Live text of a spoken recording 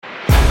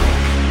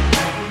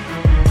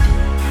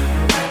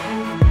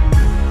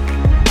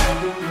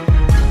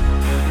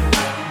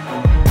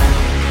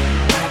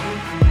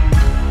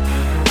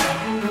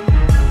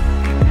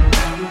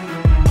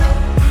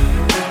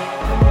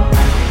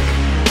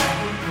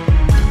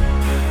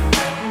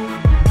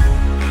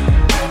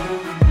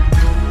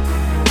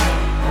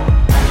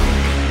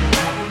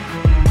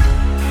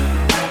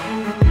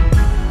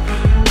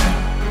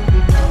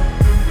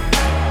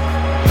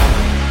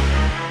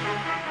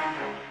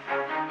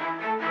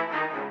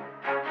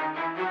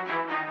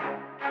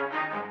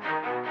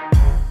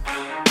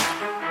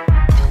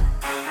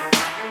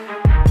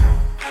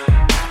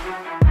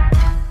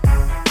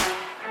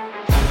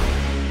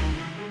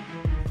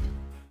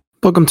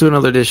Welcome to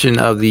another edition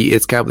of the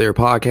It's Cavalier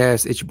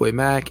podcast. It's your boy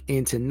Mack,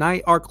 and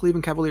tonight our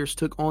Cleveland Cavaliers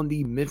took on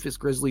the Memphis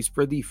Grizzlies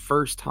for the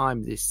first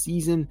time this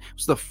season. It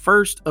was the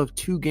first of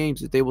two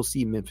games that they will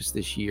see Memphis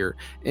this year,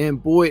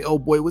 and boy, oh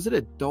boy, was it a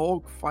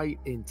dogfight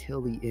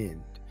until the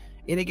end.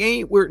 In a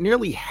game where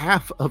nearly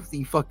half of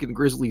the fucking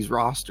Grizzlies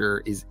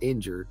roster is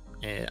injured,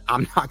 and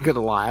I'm not gonna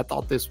lie, I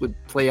thought this would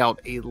play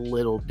out a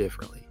little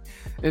differently.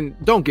 And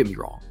don't get me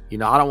wrong, I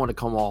don't want to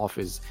come off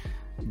as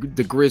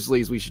the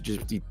Grizzlies. We should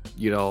just be,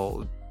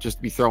 just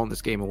be throwing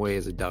this game away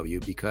as a W,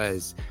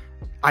 because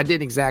I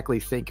didn't exactly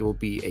think it would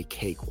be a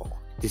cakewalk.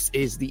 This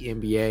is the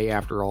NBA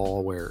after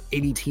all, where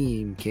any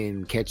team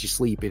can catch you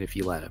sleeping if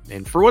you let them.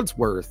 And for what it's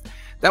worth,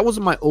 that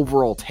wasn't my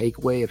overall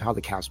takeaway of how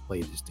the Cavs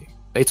played this team.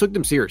 They took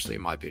them seriously,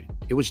 in my opinion.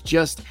 It was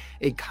just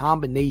a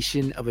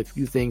combination of a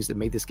few things that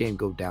made this game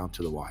go down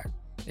to the wire.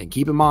 And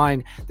keep in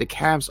mind, the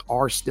Cavs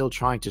are still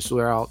trying to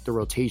sort out the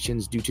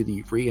rotations due to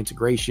the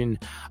reintegration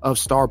of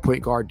star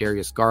point guard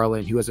Darius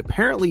Garland, who has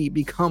apparently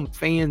become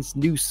fans'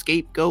 new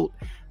scapegoat.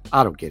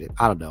 I don't get it.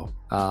 I don't know.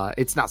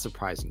 It's not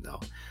surprising, though.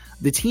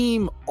 The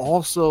team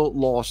also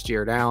lost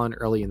Jarrett Allen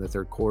early in the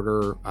third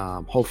quarter.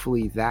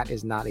 Hopefully that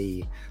is not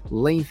a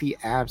lengthy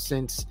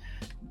absence.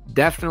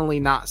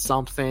 Definitely not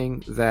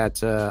something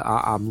that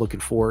I'm looking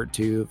forward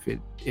to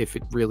if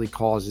it really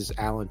causes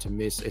Allen to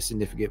miss a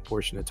significant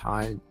portion of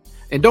time.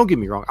 And don't get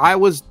me wrong, I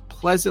was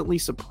pleasantly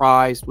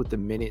surprised with the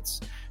minutes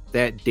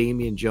that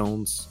Damian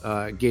Jones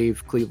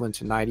gave Cleveland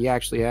tonight. He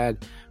actually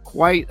had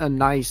quite a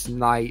nice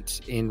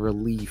night in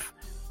relief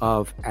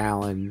of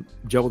Allen.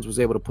 Jones was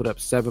able to put up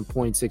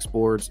 7.6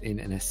 boards and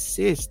an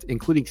assist,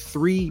 including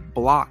 3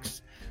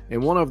 blocks.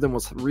 And one of them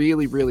was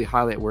really, really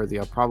highlight worthy.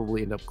 I'll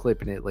probably end up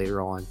clipping it later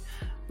on.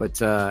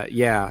 But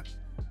yeah,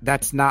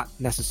 that's not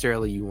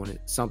necessarily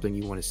something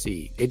you want to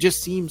see. It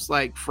just seems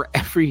like for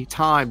every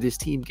time this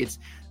team gets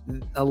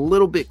a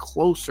little bit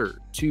closer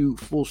to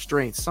full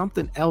strength,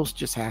 something else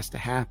just has to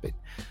happen.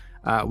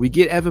 We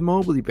get Evan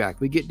Mobley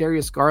back, we get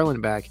Darius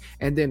Garland back,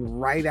 and then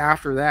right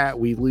after that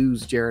we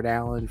lose Jarrett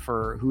Allen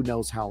for who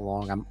knows how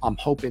long. I'm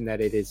hoping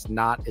that it is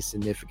not a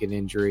significant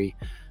injury,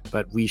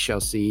 but we shall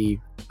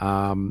see.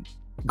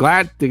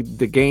 Glad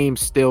the game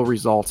still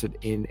resulted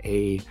in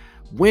a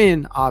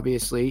win,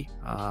 obviously.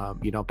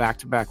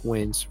 Back-to-back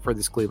wins for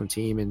this Cleveland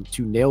team, and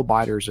 2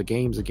 nail-biters of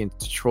games against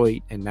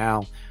Detroit and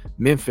now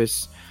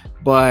Memphis.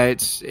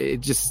 But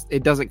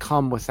it doesn't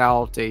come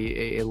without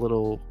a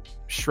little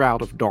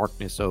shroud of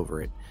darkness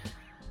over it.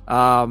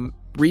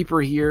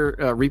 Reaper here,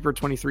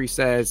 Reaper23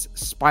 says,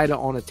 Spida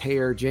on a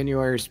tear,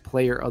 January's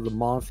player of the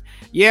month.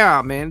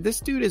 Yeah, man,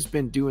 this dude has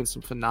been doing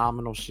some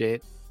phenomenal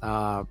shit.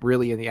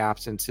 Really in the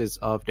absences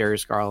of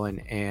Darius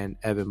Garland and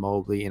Evan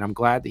Mobley. And I'm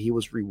glad that he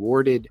was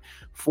rewarded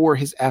for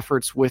his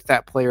efforts with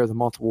that Player of the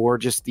Month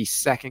award, just the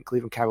second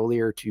Cleveland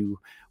Cavalier to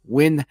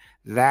win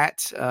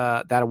that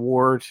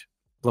award.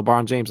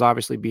 LeBron James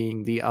obviously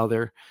being the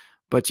other.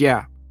 But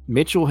yeah,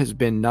 Mitchell has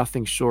been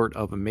nothing short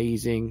of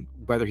amazing,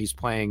 whether he's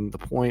playing the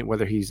point,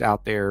 whether he's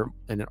out there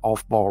in an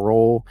off-ball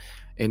role.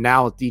 And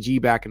now with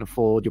DG back in the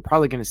fold, you're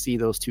probably going to see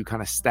those two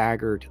kind of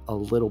staggered a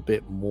little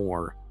bit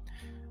more.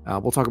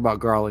 We'll talk about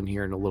Garland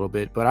here in a little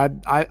bit, but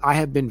I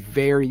have been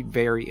very,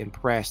 very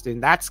impressed.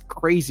 And that's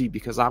crazy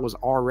because I was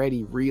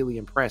already really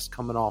impressed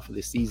coming off of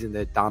the season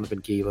that Donovan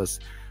gave us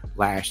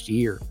last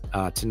year.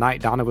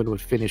 Tonight, Donovan would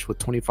finish with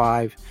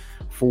 25,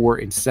 4,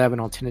 and 7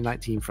 on 10 and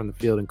 19 from the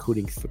field,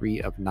 including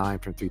 3 of 9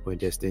 from three-point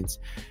distance.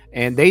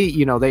 And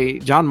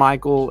John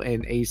Michael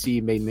and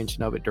AC made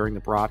mention of it during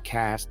the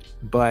broadcast,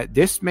 but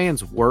this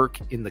man's work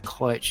in the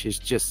clutch is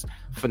just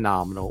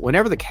phenomenal.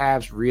 Whenever the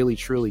Cavs really,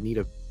 truly need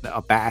a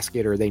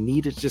basket, or they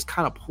need to just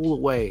kind of pull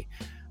away,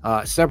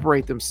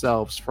 separate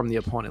themselves from the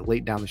opponent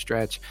late down the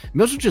stretch,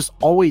 Mitchell just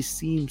always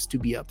seems to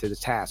be up to the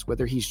task,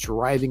 whether he's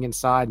driving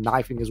inside,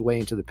 knifing his way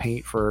into the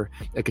paint for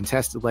a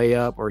contested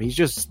layup, or he's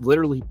just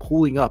literally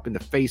pulling up in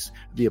the face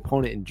of the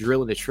opponent and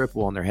drilling a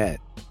triple on their head.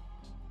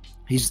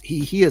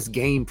 He has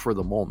game for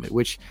the moment,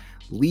 which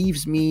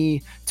leaves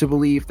me to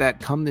believe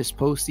that come this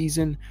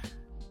postseason,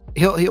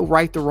 he'll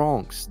right the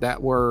wrongs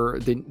that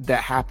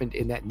happened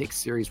in that Knicks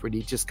series where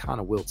he just kind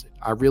of wilted.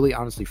 I really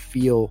honestly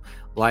feel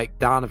like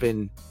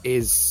Donovan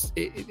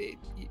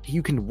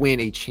you can win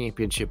a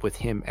championship with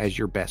him as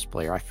your best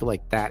player. I feel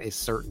like that is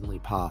certainly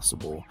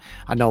possible.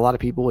 I know a lot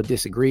of people would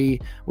disagree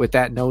with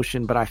that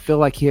notion, but I feel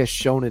like he has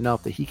shown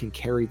enough that he can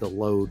carry the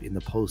load in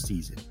the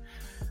postseason.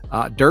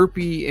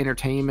 Derpy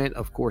Entertainment,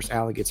 of course,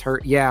 Allen gets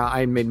hurt. Yeah,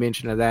 I made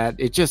mention of that.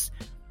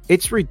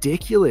 It's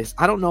ridiculous.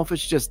 I don't know if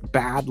it's just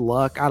bad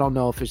luck. I don't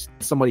know if it's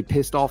somebody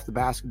pissed off the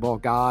basketball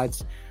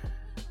gods.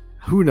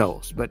 Who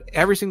knows? But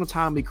every single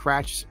time we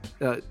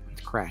oh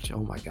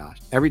my gosh.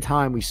 Every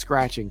time we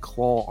scratch and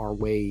claw our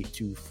way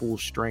to full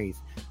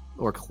strength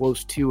or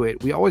close to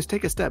it, we always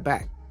take a step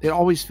back. It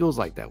always feels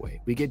like that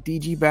way. We get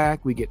DG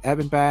back, we get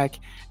Evan back,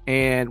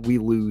 and we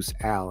lose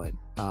Allen.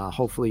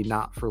 Hopefully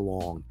not for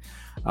long.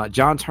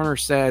 John Turner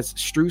says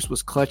Strus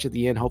was clutch at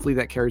the end. Hopefully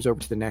that carries over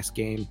to the next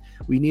game.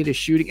 We need a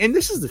shooting. And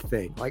this is the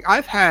thing. Like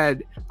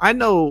I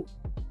know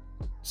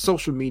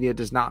social media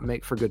does not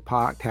make for good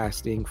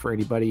podcasting. For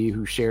anybody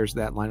who shares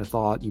that line of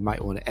thought, you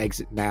might want to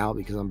exit now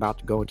because I'm about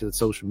to go into the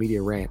social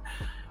media rant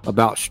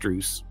about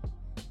Strus.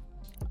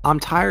 I'm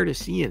tired of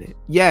seeing it.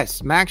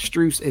 Yes, Max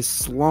Strus is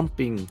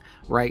slumping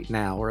right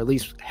now, or at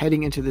least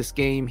heading into this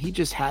game. He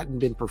just hadn't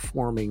been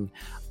performing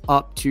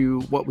up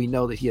to what we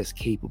know that he is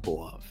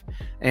capable of.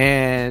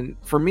 And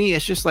for me,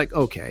 it's just like,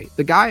 okay,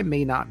 the guy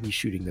may not be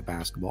shooting the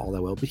basketball all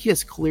that well, but he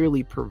is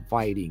clearly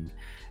providing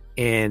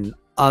in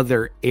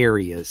other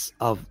areas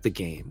of the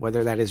game,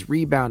 whether that is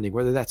rebounding,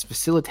 whether that's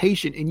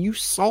facilitation. And you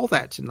saw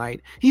that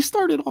tonight. He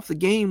started off the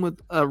game with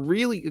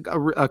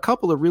a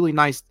couple of really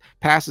nice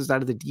passes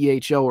out of the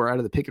DHO or out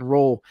of the pick and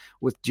roll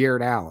with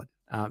Jarrett Allen.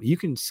 You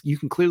can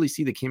clearly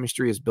see the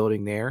chemistry is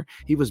building there.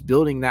 He was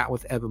building that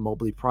with Evan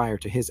Mobley prior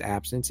to his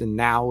absence, and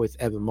now with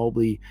Evan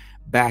Mobley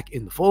back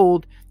in the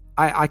fold,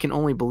 I can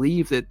only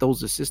believe that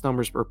those assist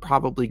numbers are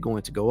probably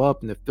going to go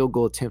up, and the field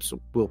goal attempts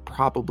will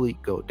probably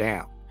go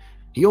down.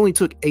 He only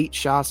took 8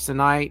 shots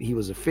tonight. He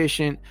was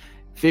efficient,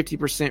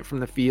 50%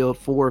 from the field,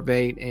 4 of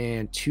 8,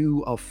 and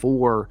 2 of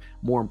 4,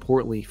 more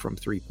importantly, from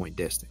three-point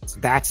distance.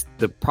 That's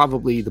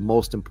probably the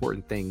most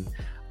important thing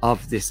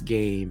of this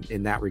game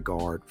in that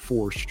regard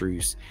for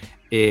Strus,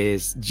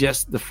 is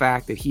just the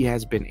fact that he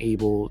has been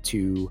able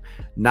to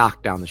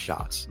knock down the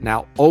shots.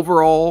 Now,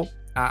 overall,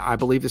 I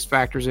believe this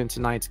factors in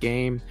tonight's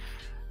game.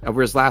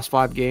 Over his last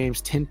 5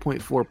 games,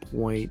 10.4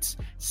 points,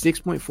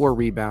 6.4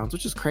 rebounds,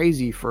 which is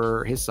crazy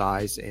for his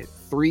size, and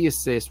 3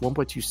 assists,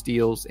 1.2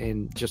 steals,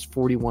 and just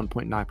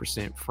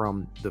 41.9%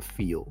 from the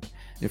field.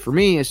 And for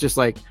me, it's just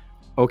like,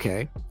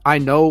 okay, I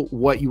know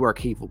what you are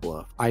capable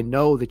of. I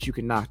know that you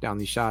can knock down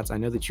these shots. I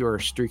know that you are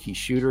a streaky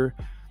shooter.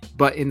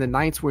 But in the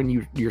nights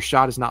when your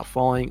shot is not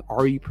falling,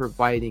 are you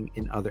providing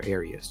in other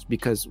areas?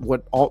 Because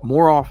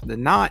more often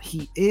than not,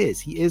 he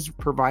is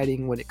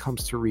providing when it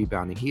comes to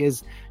rebounding. He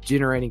is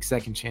generating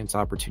second chance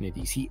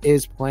opportunities. He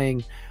is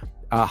playing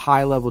a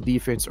high level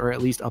defense, or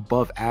at least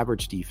above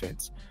average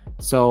defense.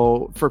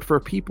 So for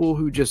people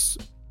who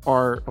just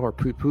are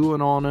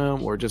poo-pooing on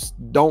him, or just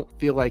don't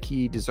feel like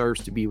he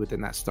deserves to be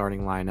within that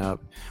starting lineup,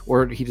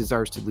 or he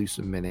deserves to lose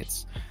some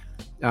minutes,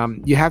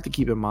 you have to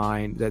keep in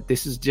mind that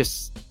this is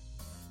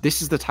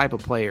the type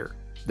of player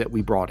that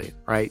we brought in,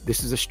 right?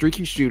 This is a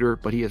streaky shooter,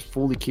 but he is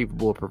fully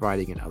capable of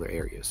providing in other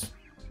areas.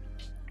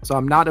 So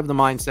I'm not of the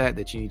mindset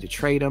that you need to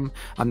trade him.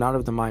 I'm not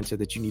of the mindset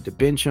that you need to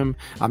bench him.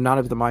 I'm not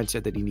of the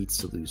mindset that he needs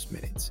to lose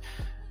minutes.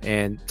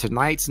 And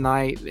tonight's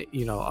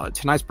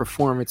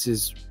performance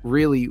is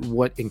really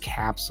what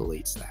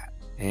encapsulates that.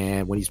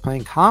 And when he's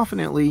playing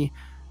confidently,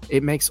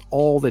 it makes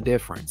all the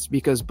difference,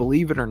 because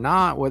believe it or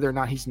not, whether or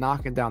not he's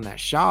knocking down that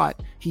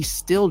shot, he's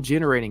still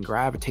generating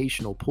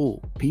gravitational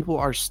pull. People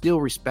are still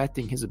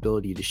respecting his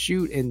ability to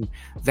shoot, and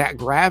that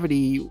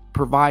gravity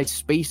provides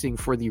spacing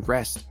for the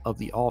rest of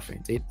the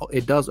offense.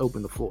 It does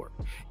open the floor.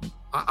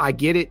 I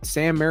get it.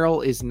 Sam Merrill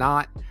is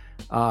not,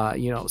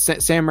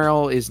 Sam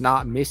Merrill is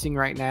not missing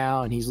right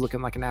now, and he's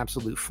looking like an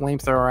absolute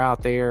flamethrower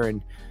out there,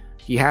 and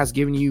he has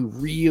given you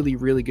really,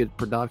 really good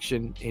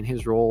production in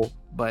his role.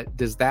 But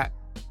does that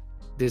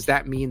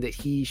mean that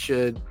he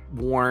should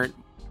warrant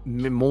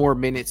more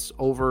minutes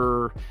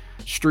over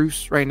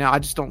Strus right now? I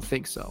just don't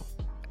think so.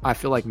 I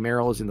feel like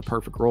Merrill is in the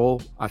perfect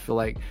role. I feel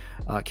like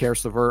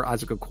Karis LeVert,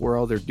 Isaac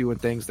Okoro, they're doing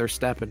things, they're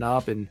stepping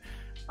up, and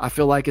I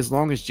feel like as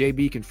long as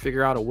JB can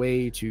figure out a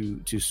way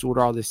to sort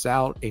all this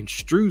out, and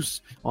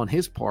Strus on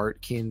his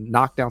part can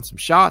knock down some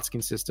shots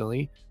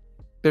consistently,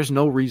 there's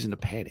no reason to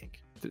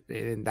panic.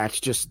 And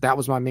that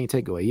was my main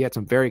takeaway. He had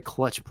some very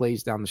clutch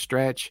plays down the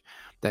stretch,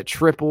 that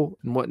triple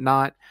and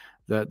whatnot.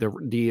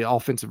 The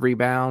offensive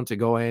rebound to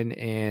go in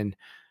and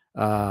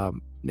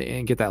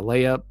get that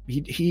layup.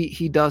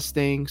 He does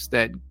things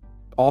that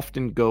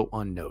often go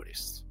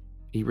unnoticed.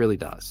 He really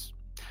does.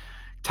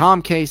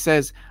 Tom K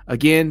says,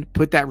 again,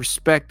 put that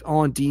respect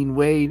on Dean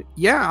Wade.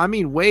 Yeah, I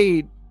mean,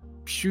 Wade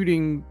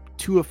shooting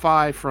 2 of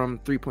 5 from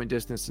 3-point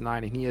distance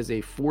tonight, and he is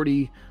a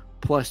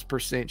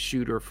 40+%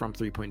 shooter from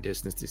 3-point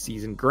distance this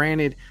season.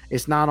 Granted,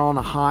 it's not on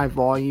a high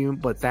volume,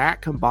 but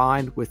that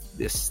combined with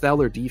the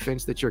stellar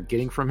defense that you're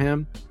getting from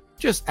him,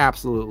 just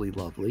absolutely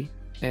lovely,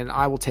 and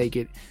I will take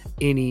it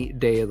any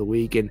day of the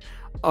week. And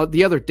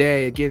the other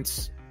day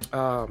against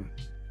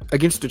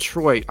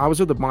Detroit, I was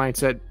of the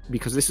mindset,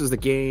 because this is the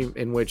game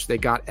in which they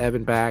got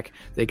Evan back,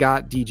 they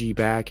got DG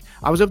back.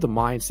 I was of the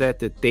mindset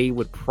that they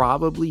would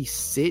probably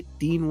sit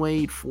Dean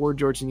Wade for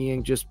Georges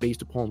Niang, just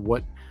based upon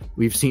what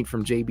we've seen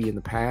from JB in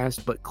the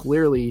past. But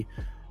clearly,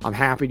 I'm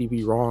happy to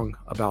be wrong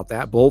about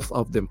that. Both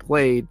of them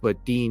played,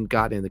 but Dean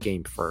got in the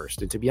game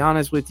first. And to be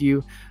honest with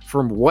you,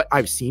 from what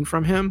I've seen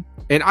from him,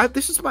 and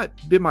this has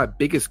been my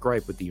biggest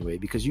gripe with Dean Wade,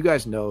 because you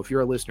guys know, if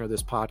you're a listener of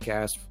this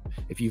podcast,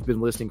 if you've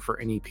been listening for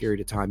any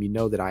period of time, you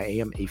know that I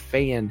am a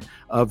fan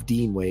of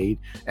Dean Wade.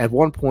 At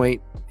one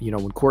point,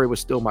 when Corey was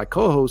still my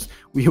co-host,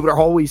 we were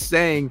always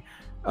saying,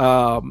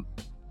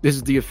 this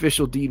is the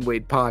official Dean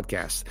Wade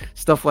podcast,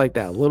 stuff like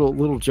that,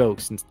 little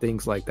jokes and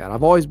things like that.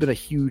 I've always been a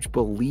huge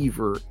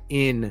believer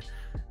in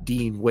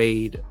Dean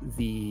Wade,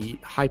 the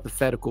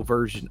hypothetical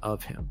version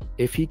of him.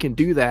 If he can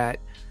do that,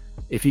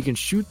 if he can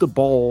shoot the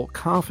ball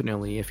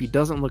confidently, if he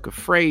doesn't look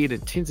afraid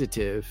and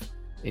tentative,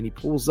 and he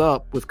pulls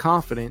up with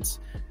confidence,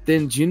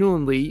 then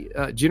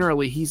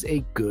generally he's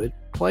a good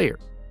player.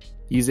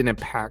 He's an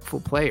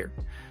impactful player.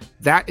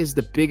 That is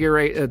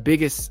the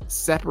biggest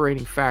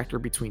separating factor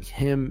between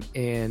him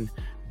and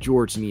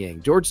Georges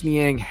Niang. Georges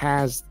Niang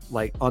has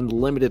like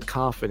unlimited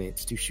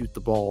confidence to shoot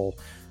the ball,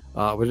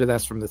 whether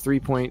that's from the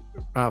three-point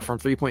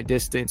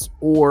distance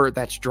or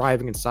that's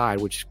driving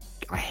inside, which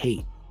I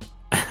hate.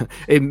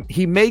 And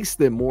he makes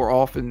them more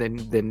often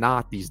than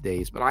not these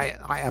days, but I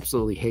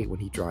absolutely hate when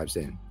he drives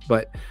in.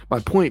 But my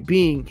point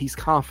being, he's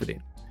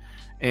confident.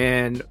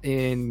 And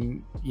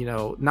in,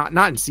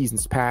 not in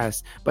seasons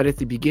past, but at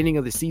the beginning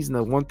of the season,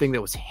 the one thing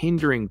that was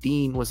hindering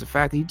Dean was the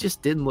fact that he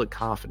just didn't look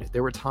confident.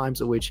 There were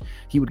times in which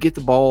he would get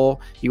the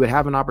ball, he would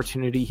have an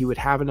opportunity, he would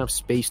have enough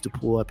space to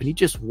pull up, and he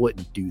just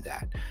wouldn't do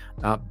that.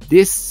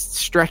 This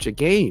stretch of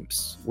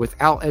games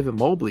without Evan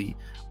Mobley,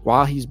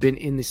 while he's been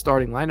in the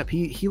starting lineup,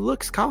 he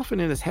looks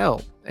confident as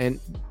hell. And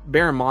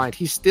bear in mind,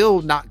 he's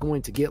still not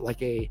going to get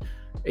like a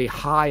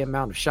high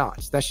amount of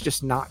shots. That's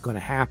just not going to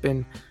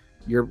happen.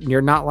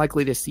 You're not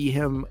likely to see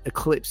him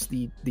eclipse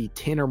the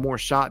 10 or more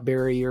shot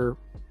barrier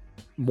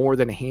more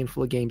than a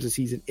handful of games this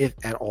season, if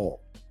at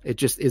all. It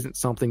just isn't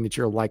something that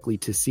you're likely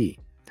to see.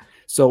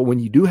 So when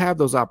you do have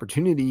those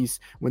opportunities,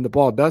 when the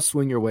ball does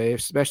swing your way,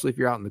 especially if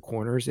you're out in the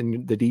corners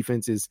and the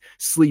defense is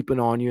sleeping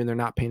on you and they're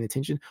not paying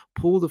attention,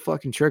 pull the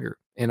fucking trigger.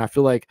 And I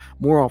feel like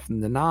more often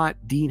than not,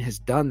 Dean has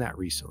done that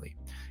recently.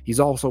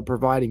 He's also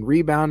providing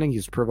rebounding.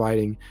 He's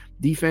providing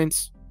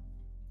defense.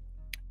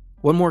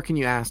 What more can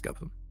you ask of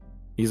him?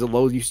 He's a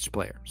low usage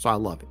player, so I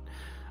love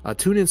it.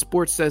 Tune In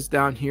Sports says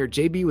down here,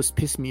 JB was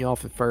pissing me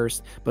off at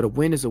first, but a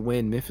win is a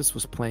win. Memphis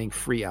was playing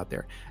free out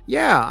there.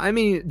 Yeah, I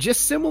mean,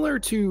 just similar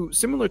to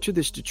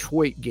this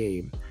Detroit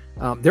game,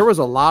 there was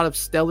a lot of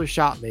stellar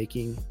shot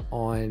making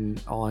on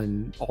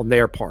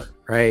their part,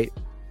 right?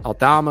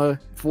 Aldama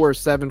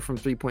 4-7 from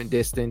 3-point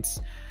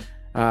distance.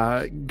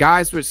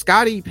 Guys with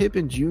Scottie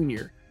Pippen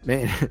Jr.,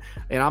 man,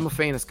 and I'm a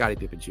fan of Scottie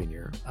Pippen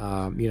Jr.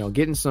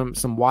 Getting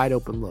some wide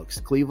open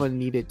looks. Cleveland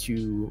needed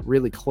to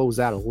really close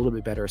out a little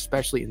bit better,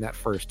 especially in that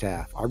first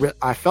half.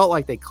 I felt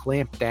like they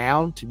clamped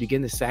down to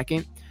begin the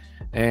second,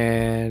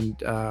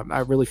 and I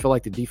really feel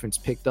like the defense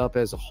picked up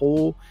as a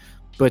whole.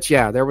 But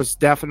yeah, there was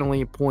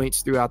definitely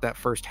points throughout that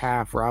first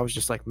half where I was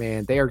just like,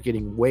 man, they are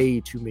getting way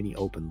too many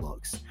open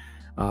looks.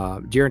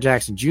 Jaren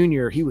Jackson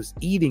Jr., he was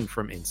eating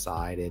from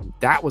inside, and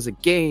that was a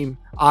game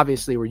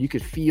obviously where you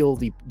could feel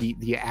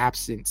the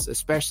absence,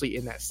 especially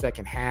in that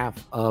second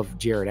half, of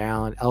Jarrett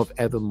Allen, of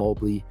Evan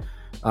Mobley,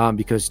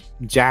 because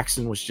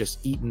Jackson was just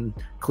eating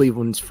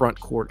Cleveland's front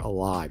court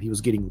alive. He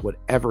was getting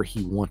whatever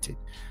he wanted.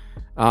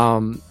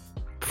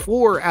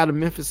 4 out of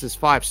Memphis's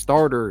 5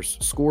 starters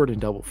scored in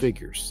double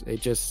figures.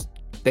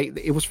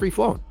 It was free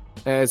flowing,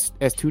 as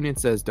Tune In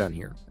says down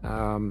here.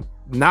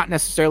 Not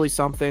necessarily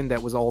something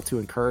that was all too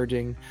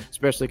encouraging,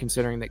 especially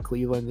considering that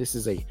Cleveland, this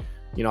is a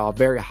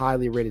very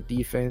highly rated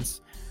defense,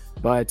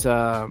 but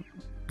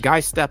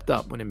guys stepped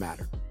up when it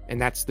mattered,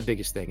 and that's the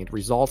biggest thing. It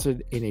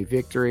resulted in a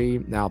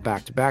victory, now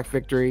back-to-back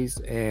victories,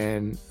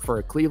 and for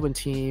a Cleveland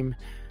team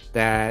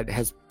that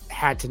has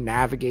had to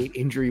navigate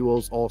injury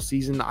woes all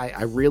season,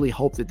 I really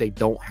hope that they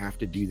don't have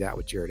to do that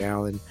with Jarrett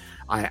Allen.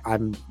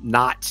 I'm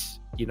not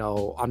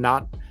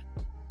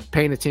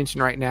paying attention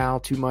right now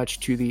too much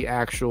to the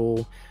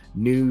actual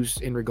news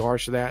in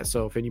regards to that.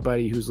 So if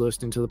anybody who's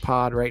listening to the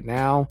pod right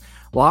now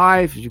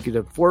live, you could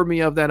inform me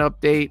of that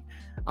update.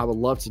 I would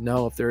love to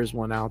know if there is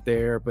one out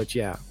there. But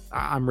yeah,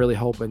 I'm really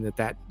hoping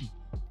that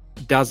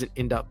doesn't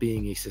end up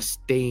being a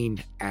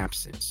sustained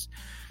absence.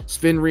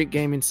 Sven Rink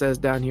Gaming says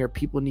down here,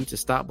 people need to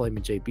stop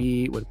blaming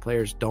JB when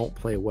players don't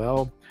play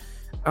well.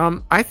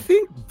 I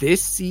think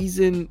this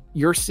season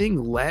you're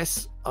seeing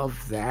less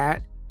of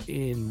that,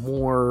 in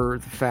more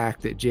the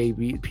fact that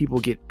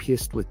people get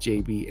pissed with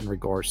JB in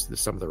regards to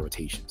some of the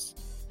rotations.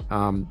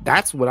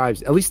 That's my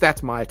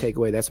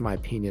takeaway. That's my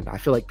opinion. I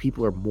feel like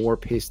people are more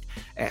pissed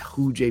at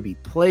who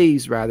JB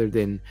plays rather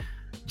than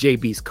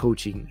JB's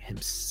coaching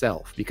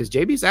himself, because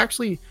JB's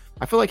actually,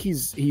 I feel like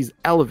he's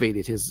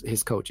elevated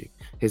his coaching.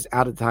 His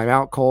out of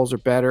timeout calls are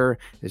better.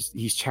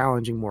 He's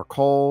challenging more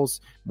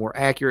calls more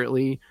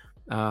accurately.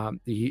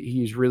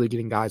 He's really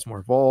getting guys more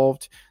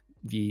involved.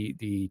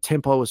 The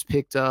tempo is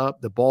picked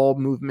up, the ball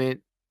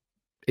movement.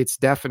 It's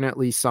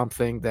definitely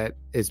something that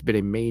has been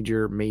a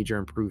major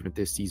improvement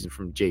this season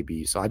from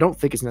JB. So I don't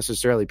think it's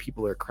necessarily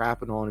people are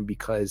crapping on him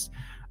because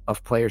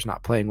of players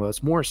not playing well.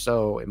 It's more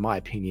so, in my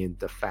opinion,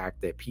 the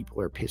fact that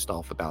people are pissed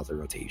off about the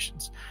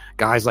rotations.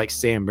 Guys like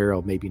Sam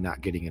Merrill maybe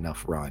not getting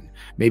enough run.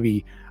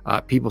 Maybe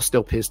people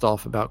still pissed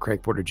off about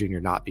Craig Porter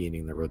Jr. not being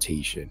in the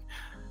rotation.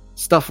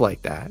 Stuff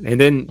like that.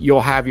 And then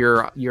you'll have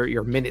your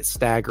minute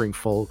staggering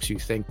folks who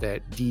think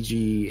that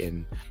DG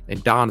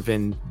and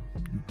Donovan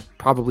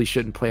probably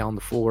shouldn't play on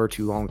the floor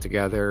too long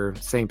together.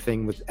 Same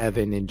thing with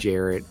Evan and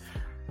Jarrett.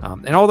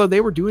 And although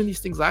they were doing these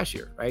things last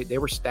year, right? They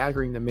were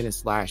staggering the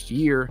minutes last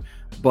year,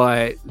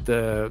 but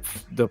the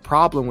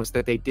problem was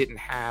that they didn't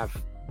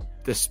have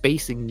the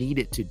spacing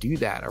needed to do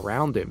that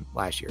around him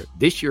last year.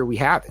 This year we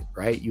have it,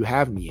 right? You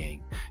have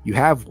Niang, you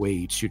have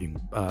Wade shooting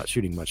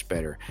much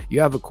better.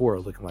 You have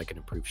Okoro looking like an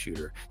improved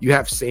shooter. You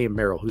have Sam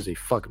Merrill, who's a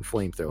fucking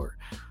flamethrower.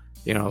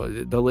 You know,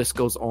 the list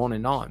goes on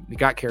and on. You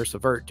got Karis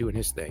LeVert doing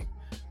his thing,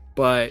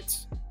 but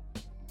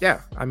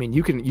yeah, I mean,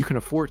 you can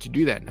afford to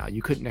do that now.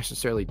 You couldn't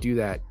necessarily do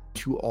that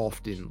too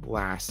often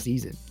last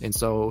season, and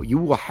so you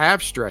will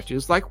have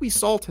stretches like we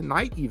saw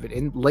tonight, even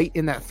in late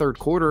in that third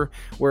quarter,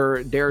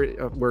 where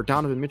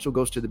Donovan Mitchell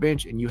goes to the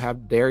bench and you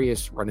have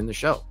Darius running the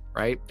show,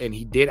 right? And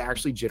he did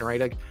actually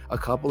generate a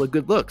couple of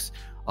good looks.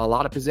 A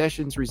lot of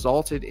possessions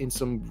resulted in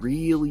some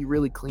really,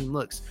 really clean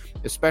looks,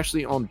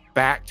 especially on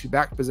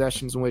back-to-back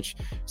possessions in which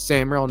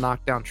Sam Merrill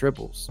knocked down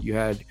triples. You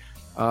had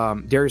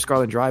Darius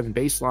Garland driving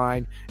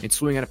baseline and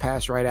swinging a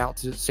pass right out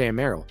to Sam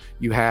Merrill.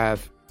 You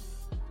have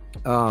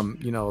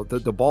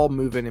the ball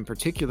moving in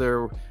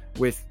particular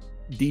with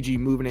DG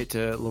moving it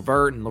to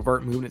LeVert and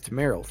LeVert moving it to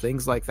Merrill,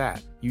 things like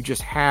that. You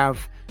just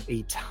have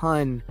a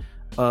ton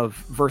of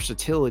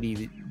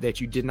versatility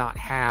that you did not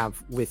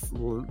have with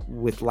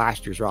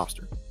last year's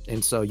roster.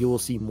 And so you will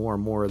see more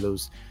and more of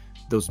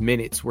those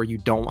minutes where you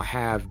don't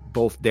have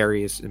both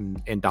Darius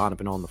and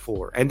Donovan on the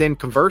floor. And then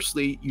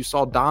conversely, you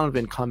saw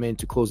Donovan come in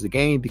to close the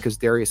game because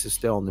Darius is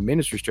still on the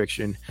minutes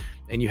restriction,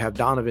 and you have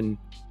Donovan,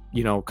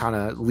 you know, kind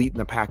of leading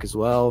the pack as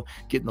well,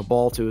 getting the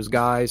ball to his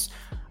guys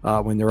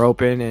when they're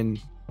open and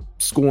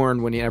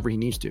scoring whenever he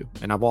needs to.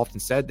 And I've often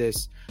said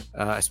this,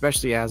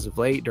 especially as of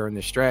late during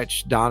the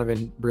stretch,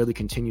 Donovan really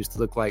continues to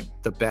look like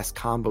the best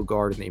combo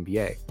guard in the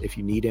NBA. If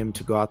you need him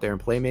to go out there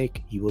and play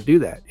make, he will do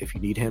that. If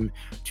you need him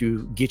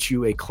to get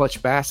you a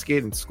clutch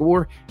basket and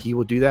score, he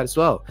will do that as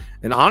well.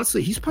 And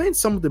honestly, he's playing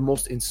some of the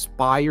most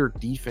inspired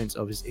defense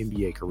of his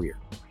NBA career.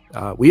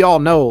 We all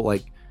know,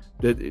 like,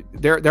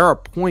 there are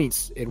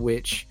points in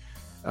which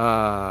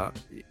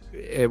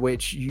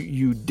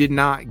you did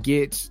not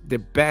get the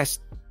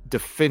best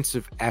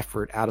defensive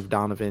effort out of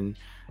Donovan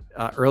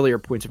earlier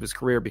points of his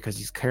career because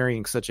he's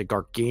carrying such a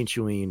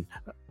gargantuan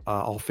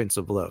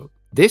offensive load.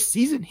 This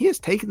season, he has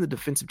taken the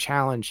defensive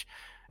challenge,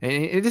 and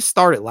it just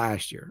started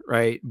last year,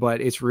 right?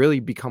 But it's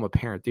really become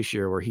apparent this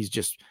year where he's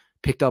just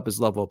picked up his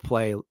level of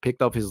play,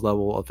 picked up his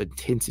level of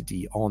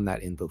intensity on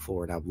that end of the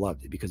floor, and I've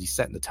loved it because he's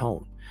setting the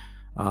tone.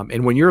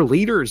 And when your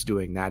leader is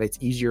doing that, it's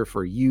easier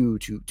for you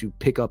to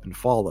pick up and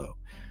follow.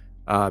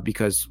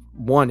 Because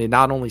one, it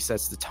not only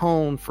sets the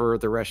tone for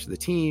the rest of the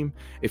team.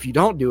 If you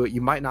don't do it, you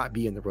might not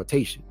be in the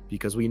rotation,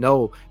 because we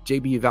know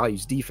JB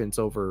values defense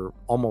over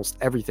almost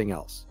everything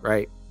else,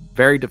 right?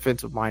 Very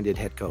defensive minded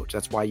head coach.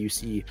 That's why you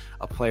see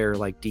a player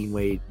like Dean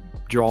Wade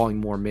drawing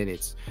more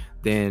minutes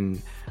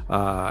than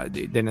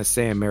a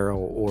Sam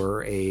Merrill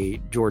or a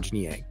George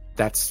Niang.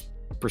 That's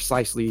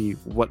precisely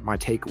what my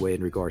takeaway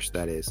in regards to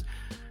that is.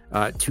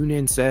 Tune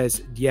In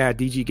says, yeah,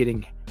 DG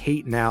getting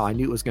hate now. I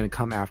knew it was going to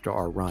come after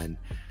our run.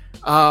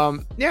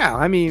 Yeah,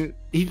 I mean,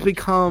 he's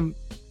become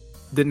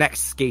the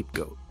next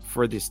scapegoat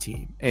for this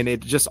team. And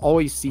it just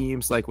always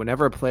seems like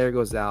whenever a player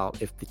goes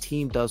out, if the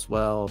team does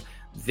well,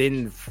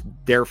 then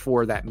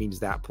therefore that means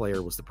that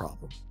player was the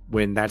problem,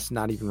 when that's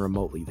not even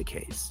remotely the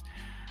case.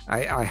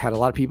 I had a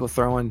lot of people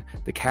throwing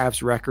the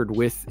Cavs record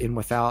with and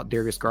without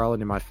Darius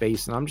Garland in my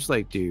face, and I'm just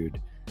like, dude,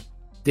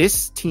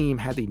 this team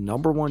had the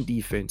number one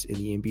defense in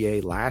the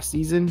NBA last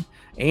season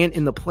and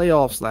in the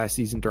playoffs last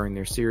season during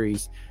their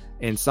series.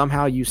 And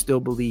somehow you still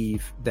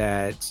believe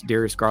that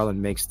Darius Garland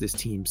makes this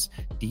team's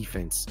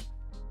defense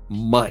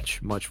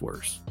much, much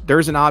worse.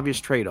 There's an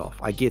obvious trade-off.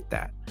 I get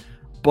that.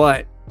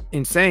 But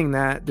in saying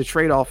that, the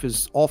trade-off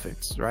is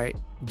offense, right?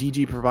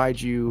 DG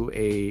provides you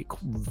a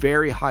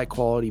very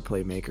high-quality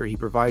playmaker. He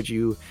provides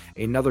you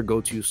another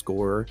go-to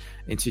scorer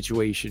in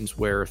situations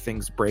where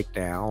things break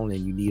down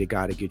and you need a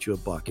guy to get you a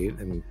bucket,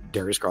 and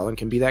Darius Garland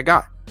can be that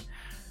guy.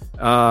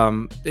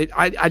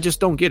 I just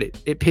don't get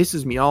it. It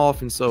pisses me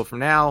off, and so for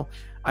now,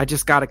 I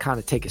just got to kind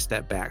of take a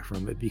step back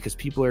from it because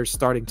people are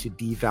starting to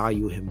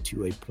devalue him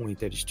to a point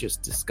that is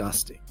just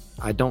disgusting.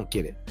 I don't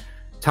get it.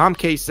 Tom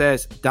K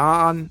says,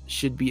 Don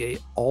should be a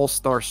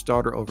all-star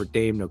starter over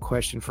Dame, no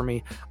question for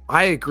me.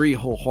 I agree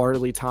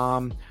wholeheartedly,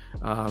 Tom.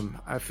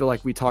 I feel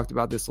like we talked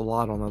about this a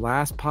lot on the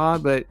last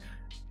pod, but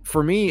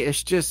for me,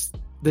 it's just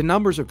the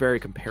numbers are very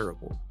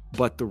comparable.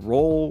 But the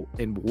role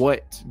and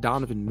what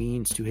Donovan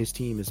means to his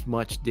team is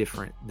much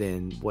different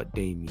than what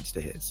Dame means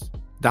to his.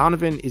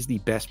 Donovan is the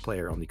best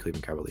player on the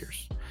Cleveland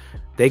Cavaliers.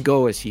 They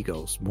go as he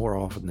goes more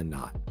often than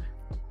not.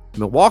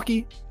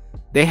 Milwaukee,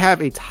 they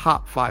have a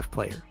top 5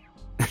 player.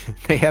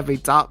 They have a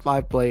top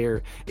 5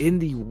 player in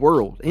the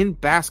world in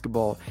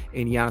basketball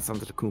in Giannis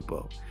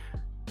Antetokounmpo.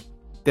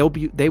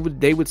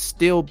 They would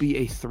still be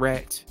a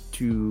threat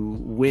to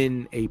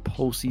win a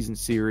postseason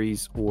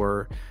series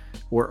or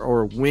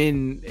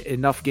win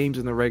enough games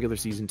in the regular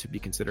season to be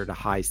considered a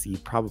high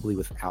seed, probably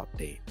without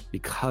Dame,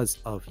 because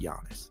of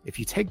Giannis. If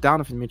you take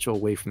Donovan Mitchell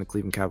away from the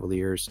Cleveland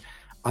Cavaliers,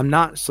 I'm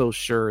not so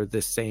sure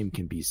the same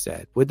can be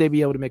said. Would they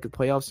be able to make the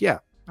playoffs? Yeah,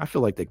 I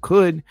feel like they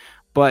could,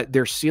 but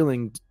their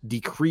ceiling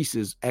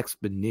decreases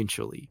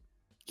exponentially.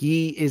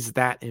 He is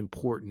that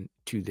important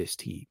to this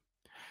team.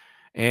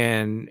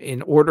 And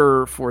in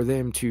order for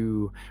them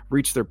to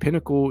reach their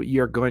pinnacle,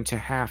 you're going to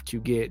have to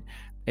get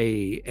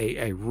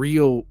a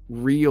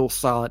real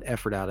solid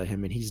effort out of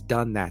him. And he's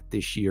done that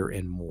this year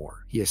and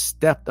more. He has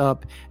stepped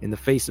up in the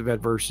face of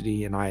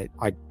adversity. And I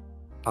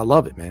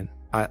love it, man.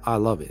 I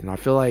love it. And I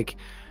feel like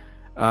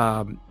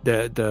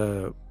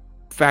the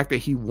fact that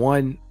he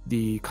won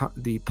the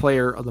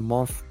player of the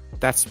month,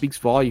 that speaks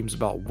volumes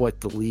about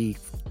what the league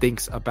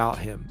thinks about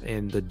him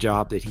and the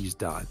job that he's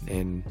done.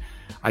 And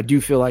I do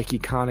feel like he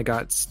kind of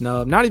got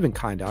snubbed. Not even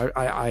kind of.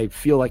 I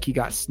feel like he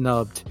got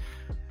snubbed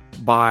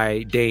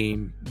by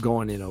Dame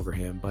going in over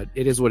him. But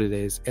it is what it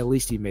is. At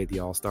least he made the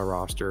All-Star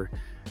roster.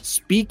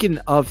 Speaking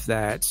of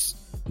that,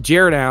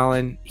 Jarrett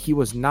Allen, he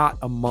was not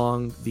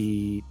among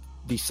the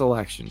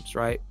selections,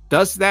 right?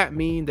 Does that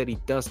mean that he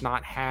does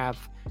not have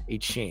a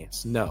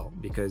chance? No,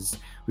 because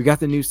we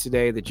got the news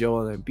today that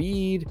Joel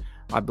Embiid,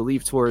 I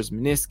believe, tore his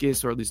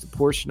meniscus, or at least a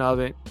portion of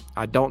it.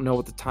 I don't know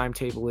what the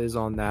timetable is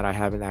on that. I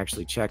haven't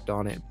actually checked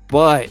on it,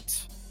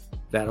 but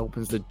that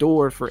opens the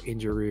door for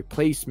injury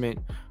replacement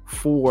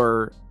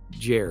for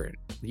Jarrett.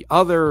 The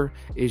other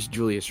is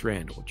Julius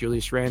Randle.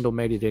 Julius Randle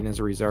made it in as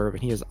a reserve,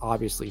 and he is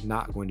obviously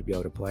not going to be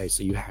able to play.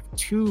 So you have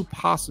two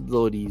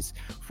possibilities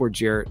for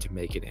Jarrett to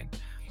make it in.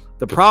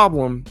 The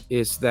problem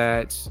is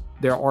that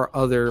there are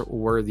other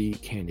worthy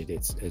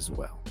candidates as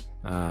well.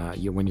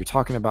 When you're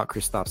talking about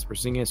Kristaps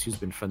Porzingis, who's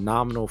been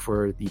phenomenal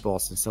for the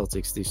Boston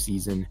Celtics this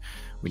season,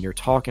 when you're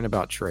talking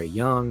about Trae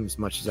Young, as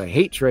much as I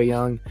hate Trae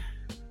Young,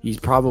 he's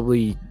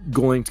probably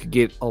going to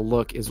get a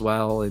look as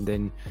well. And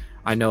then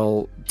I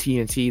know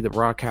TNT, the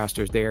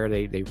broadcasters there,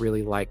 they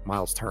really like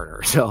Miles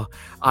Turner. So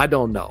I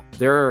don't know.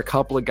 There are a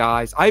couple of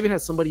guys. I even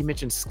had somebody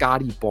mention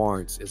Scotty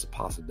Barnes as a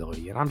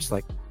possibility. And I'm just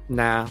like,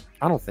 nah,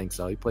 I don't think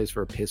so. He plays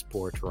for a piss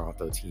poor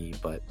Toronto team,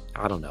 but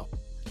I don't know.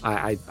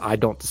 I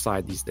don't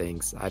decide these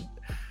things.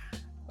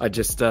 I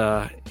just,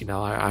 I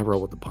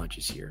roll with the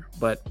punches here.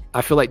 But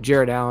I feel like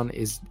Jarrett Allen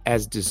is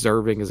as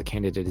deserving as a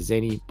candidate as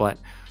any. But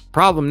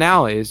problem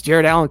now is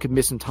Jarrett Allen could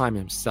miss some time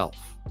himself.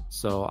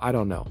 So I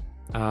don't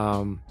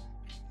know.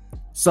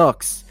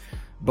 Sucks,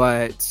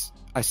 but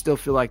I still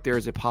feel like there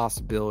is a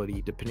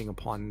possibility, depending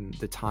upon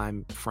the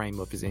time frame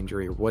of his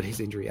injury or what his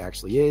injury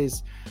actually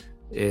is,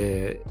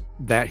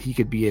 that he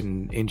could be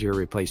an injury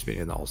replacement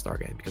in the All-Star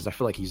game, because I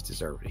feel like he's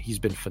deserved it. He's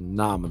been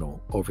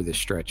phenomenal over this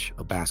stretch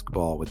of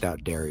basketball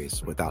without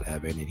Darius, without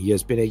Evan, and he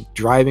has been a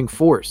driving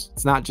force.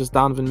 It's not just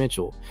Donovan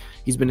Mitchell.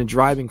 He's been a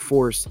driving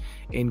force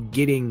in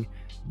getting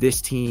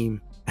this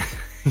team.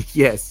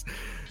 Yes,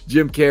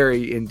 Jim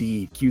Carrey,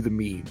 indeed. Cue the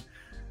meme.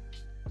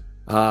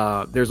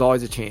 There's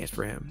always a chance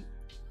for him.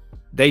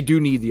 They do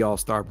need the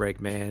All-Star break,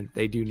 man.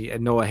 They do need,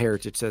 and Noah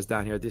Heritage says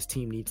down here, this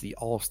team needs the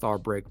All-Star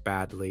break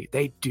badly.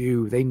 They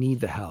do. They need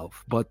the help.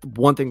 But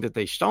one thing that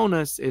they've shown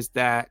us is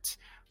that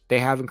they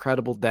have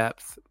incredible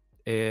depth.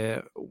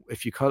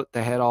 If you cut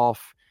the head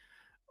off,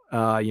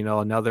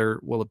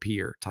 another will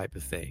appear type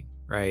of thing,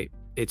 right?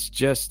 It's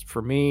just,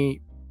 for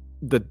me,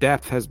 the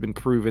depth has been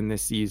proven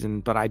this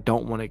season, but I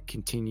don't want to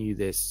continue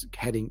this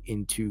heading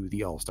into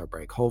the All-Star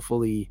break.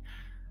 Hopefully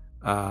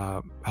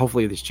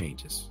this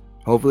changes.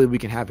 Hopefully we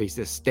can have a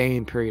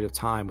sustained period of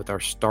time with our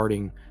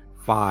starting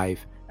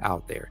five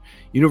out there.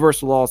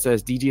 Universal Law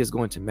says DG is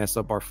going to mess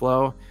up our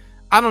flow.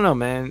 I don't know,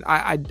 man.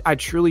 I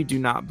truly do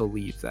not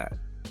believe that.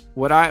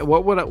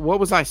 What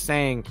was I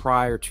saying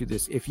prior to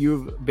this? If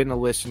you've been a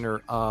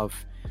listener of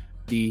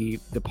the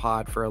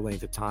pod for a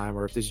length of time,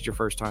 or if this is your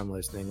first time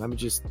listening, let me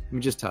just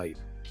tell you,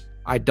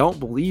 I don't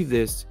believe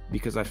this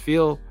because I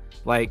feel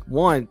like,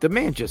 one, the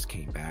man just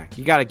came back.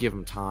 You got to give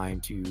him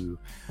time to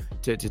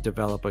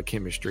develop a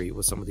chemistry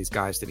with some of these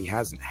guys that he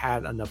hasn't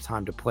had enough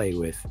time to play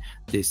with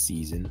this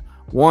season.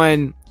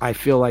 One, I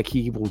feel like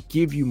he will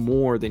give you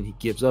more than he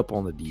gives up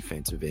on the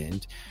defensive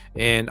end.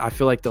 And I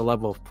feel like the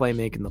level of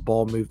playmaking, the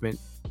ball movement,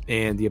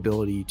 and the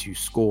ability to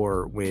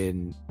score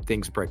when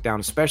things break down,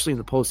 especially in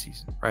the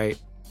postseason, right?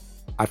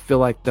 I feel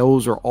like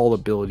those are all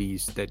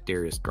abilities that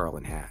Darius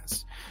Garland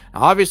has.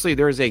 Now, obviously,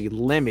 there is a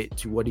limit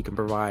to what he can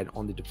provide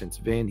on the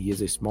defensive end. He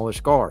is a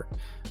smallish guard,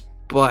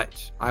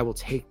 but I will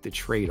take the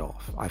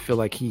trade-off. I feel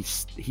like he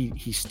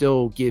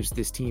still gives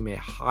this team a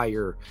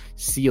higher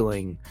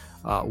ceiling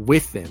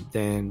with them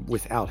than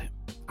without him.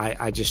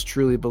 I just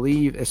truly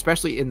believe,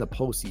 especially in the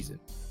postseason.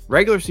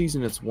 Regular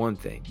season, it's one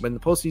thing, but in the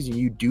postseason,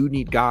 you do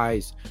need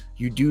guys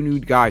who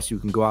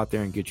can go out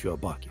there and get you a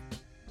bucket.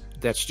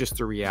 That's just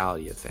the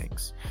reality of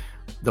things.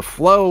 The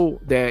flow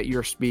that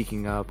you're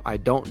speaking of, I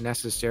don't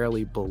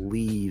necessarily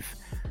believe,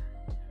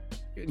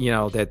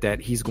 that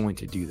he's going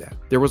to do that.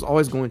 There was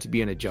always going to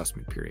be an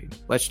adjustment period.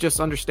 Let's just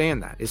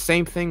understand that. It's the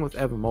same thing with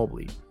Evan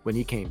Mobley when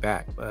he came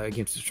back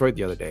against Detroit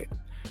the other day.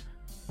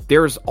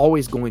 There's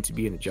always going to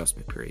be an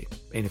adjustment period.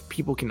 And if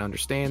people can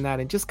understand that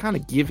and just kind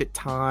of give it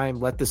time,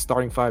 let the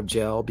starting five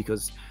gel,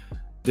 because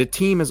the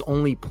team has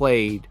only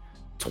played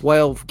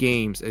 12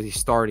 games as a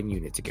starting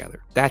unit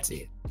together. That's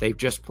it. They've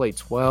just played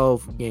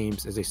 12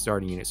 games as a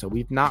starting unit. So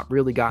we've not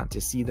really gotten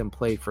to see them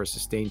play for a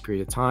sustained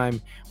period of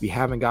time. We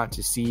haven't gotten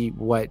to see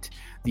what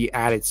the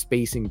added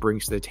spacing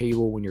brings to the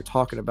table when you're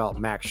talking about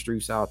Max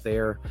Strus out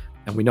there.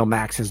 And we know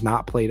Max has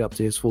not played up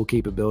to his full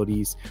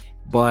capabilities,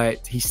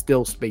 but he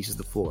still spaces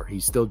the floor. He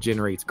still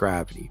generates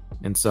gravity.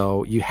 And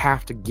so you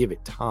have to give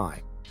it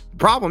time. The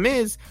problem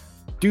is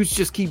dudes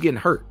just keep getting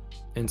hurt.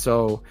 And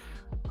so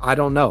I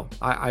don't know.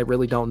 I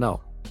really don't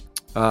know.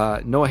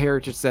 Noah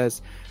Heritage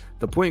says,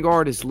 the point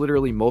guard is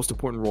literally most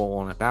important role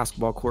on a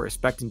basketball court.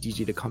 Expecting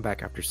DG to come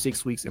back after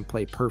 6 weeks and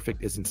play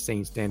perfect is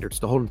insane standards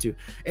to hold him to.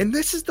 And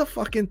this is the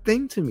fucking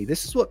thing to me.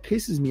 This is what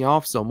pisses me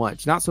off so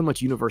much. Not so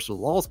much universal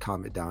laws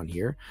comment down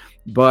here,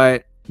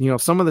 but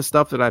some of the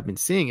stuff that I've been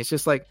seeing, it's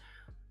just like,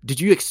 did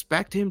you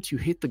expect him to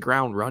hit the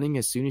ground running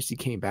as soon as he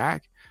came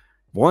back?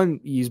 One,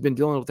 he's been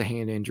dealing with a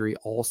hand injury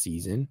all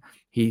season.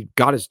 He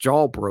got his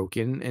jaw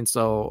broken. And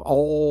so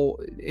all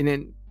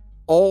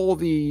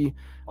the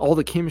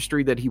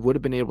chemistry that he would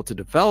have been able to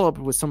develop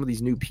with some of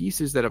these new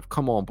pieces that have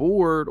come on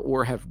board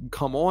or have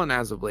come on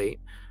as of late,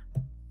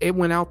 it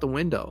went out the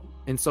window.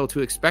 And so to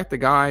expect the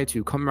guy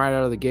to come right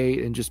out of the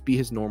gate and just be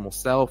his normal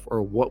self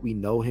or what we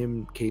know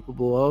him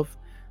capable of,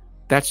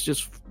 that's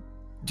just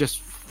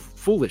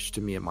foolish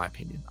to me, in my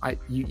opinion.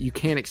 You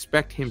can't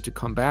expect him to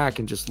come back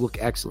and just look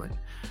excellent.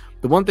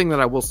 The one thing that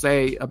I will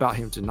say about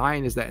him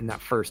tonight is that in that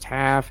first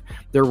half,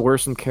 there were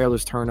some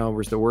careless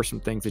turnovers. There were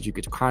some things that you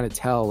could kind of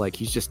tell, like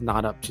he's just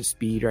not up to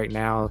speed right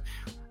now.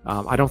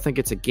 I don't think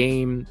it's a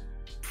game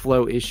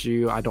flow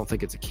issue. I don't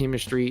think it's a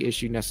chemistry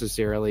issue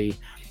necessarily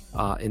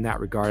in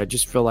that regard. I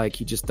just feel like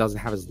he just doesn't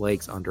have his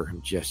legs under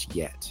him just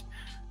yet.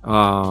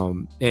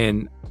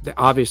 And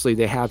obviously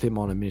they have him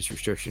on a minutes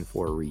restriction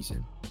for a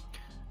reason.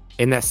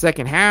 In that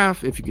second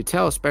half, if you could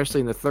tell, especially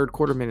in the third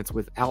quarter minutes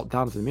without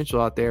Donovan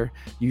Mitchell out there,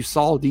 you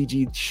saw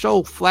DG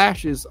show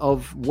flashes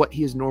of what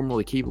he is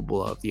normally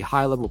capable of, the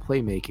high-level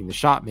playmaking, the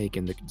shot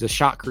making, the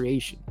shot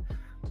creation.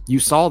 You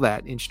saw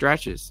that in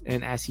stretches.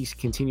 And as he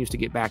continues to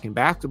get back in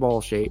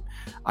basketball shape,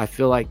 I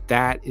feel like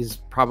that is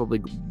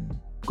probably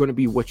going to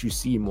be what you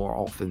see more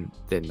often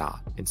than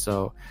not. And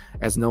so,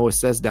 as Noah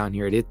says down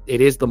here, it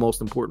is the most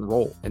important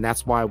role. And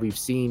that's why we've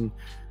seen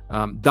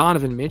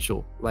Donovan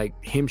Mitchell, like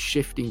him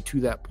shifting to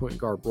that point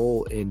guard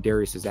role in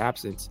Darius's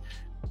absence.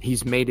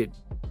 He's made it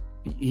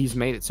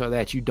so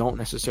that you don't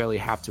necessarily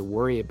have to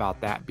worry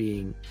about that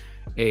being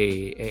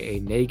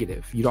a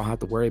negative. You don't have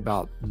to worry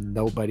about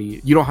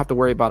you don't have to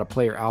worry about a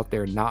player out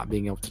there not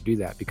being able to do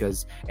that,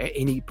 because at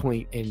any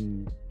point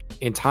in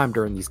time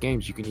during these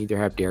games, you can either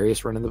have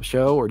Darius running the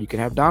show or you can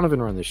have Donovan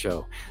run the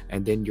show,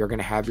 and then you're going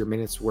to have your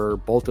minutes where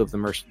both of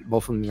them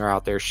are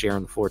out there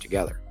sharing the floor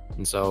together.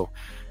 And so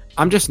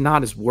I'm just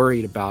not as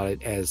worried about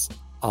it as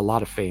a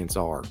lot of fans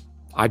are.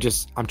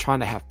 I'm trying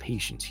to have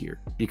patience here,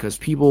 because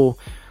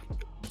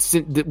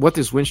what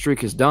this win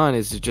streak has done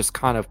is to just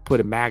kind of put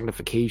a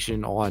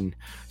magnification on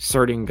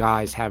certain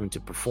guys having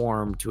to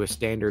perform to a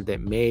standard that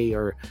may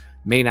or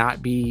may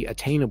not be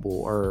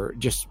attainable, or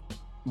just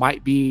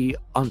might be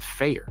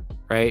unfair,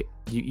 right?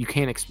 You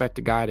can't expect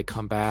a guy to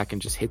come back and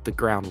just hit the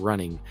ground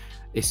running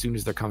as soon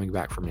as they're coming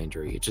back from an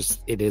injury.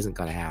 It isn't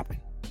going to happen.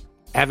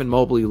 Evan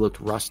Mobley looked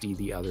rusty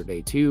the other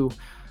day too,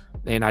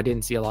 and I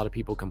didn't see a lot of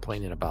people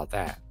complaining about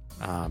that.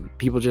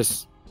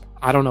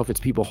 I don't know if it's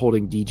people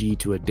holding DG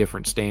to a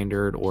different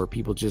standard, or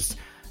people just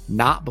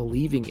not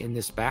believing in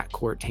this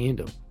backcourt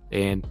tandem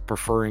and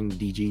preferring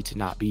DG to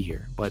not be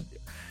here. But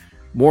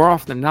more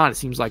often than not, it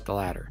seems like the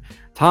latter.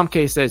 Tom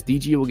K says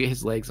DG will get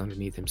his legs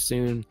underneath him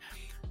soon.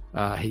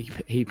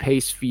 He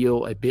pace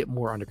feel a bit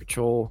more under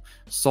control.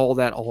 Saw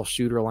that all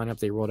shooter lineup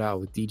they rolled out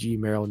with DG,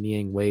 Merrill,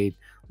 Niang, Wade,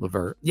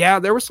 LeVert. Yeah,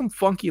 there were some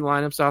funky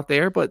lineups out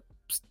there, but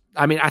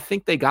I mean, I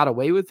think they got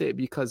away with it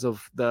because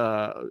of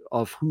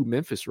who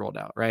Memphis rolled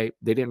out, right?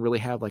 They didn't really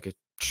have like a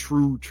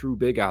true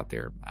big out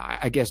there.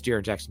 I guess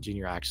Jaren Jackson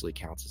Jr. actually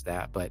counts as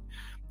that, but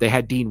they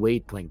had Dean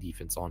Wade playing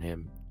defense on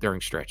him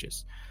during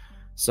stretches.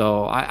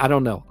 So I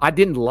don't know. I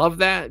didn't love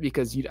that,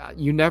 because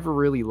you never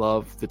really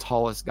love the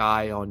tallest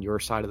guy on your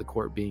side of the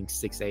court being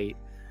 6'8",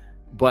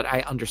 but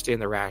I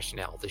understand the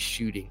rationale, the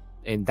shooting.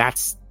 And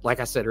that's, like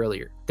I said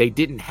earlier, they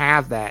didn't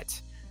have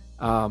that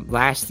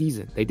last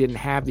season. They didn't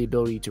have the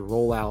ability to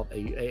roll out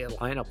a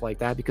lineup like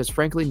that, because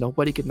frankly,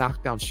 nobody could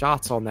knock down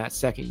shots on that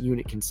second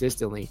unit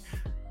consistently.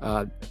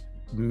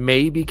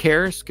 Maybe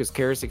Karras, because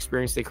Karras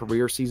experienced a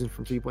career season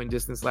from 3-point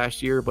distance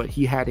last year, but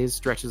he had his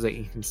stretches of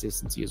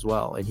inconsistency as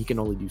well, and he can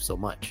only do so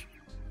much.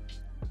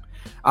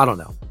 I don't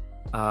know.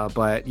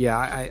 But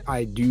yeah,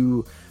 I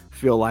do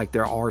feel like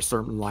there are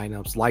certain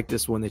lineups like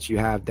this one that you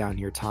have down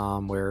here,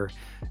 Tom, where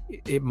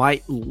it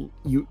might,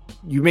 you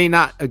may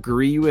not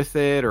agree with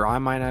it, or I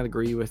might not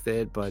agree with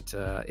it, but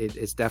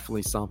it's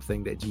definitely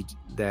something that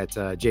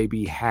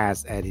JB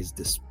has at his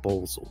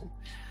disposal.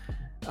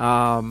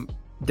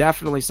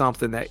 Definitely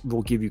something that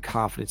will give you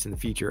confidence in the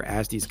future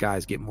as these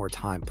guys get more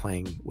time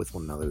playing with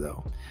one another,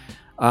 though.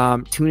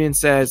 Tune In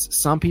says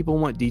some people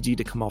want DG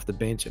to come off the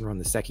bench and run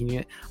the second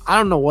unit. I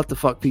don't know what the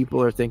fuck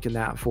people are thinking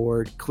that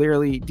for.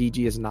 Clearly,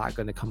 DG is not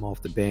going to come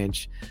off the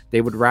bench.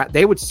 They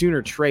would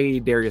sooner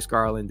trade Darius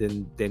Garland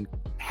than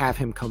have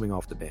him coming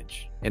off the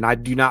bench. And I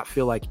do not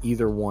feel like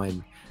either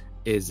one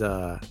is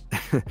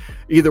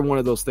either one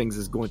of those things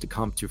is going to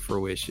come to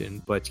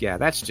fruition. But yeah,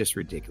 that's just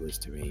ridiculous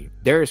to me.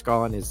 Darius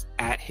Garland is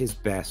at his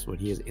best when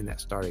he is in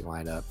that starting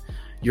lineup.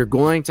 You're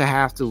going to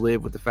have to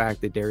live with the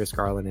fact that Darius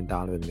Garland and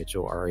Donovan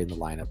Mitchell are in the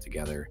lineup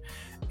together,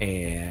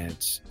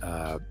 and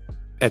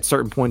at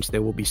certain points they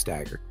will be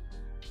staggered,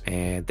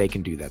 and they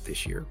can do that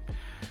this year.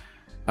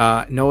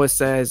 Noah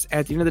says,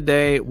 at the end of the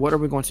day, what are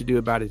we going to do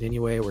about it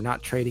anyway? We're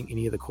not trading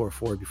any of the core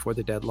forward before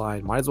the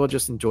deadline. Might as well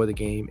just enjoy the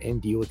game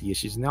and deal with the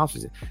issues in the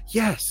offseason.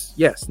 Yes.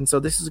 And so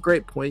this is a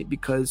great point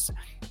because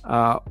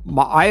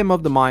I am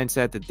of the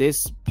mindset that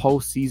this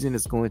postseason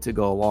is going to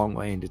go a long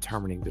way in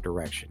determining the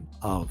direction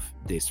of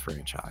this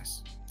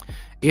franchise.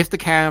 If the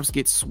Cavs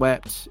get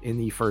swept in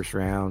the first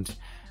round,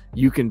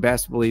 you can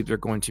best believe there are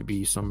going to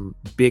be some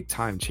big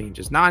time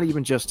changes, not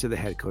even just to the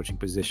head coaching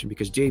position,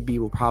 because JB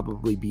will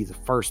probably be the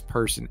first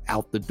person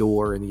out the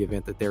door in the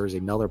event that there is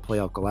another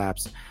playoff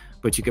collapse,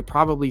 but you could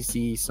probably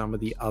see some of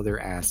the other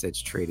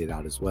assets traded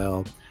out as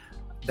well.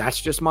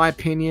 That's just my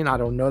opinion. I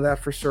don't know that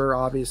for sure,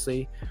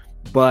 obviously,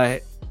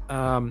 but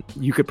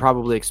you could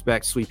probably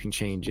expect sweeping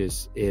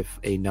changes if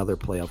another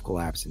playoff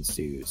collapse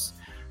ensues.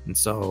 And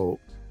so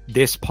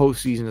this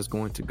postseason is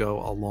going to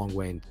go a long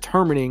way in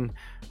determining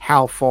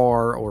how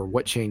far or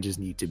what changes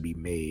need to be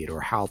made or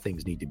how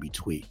things need to be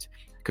tweaked.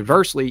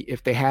 Conversely,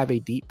 if they have a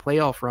deep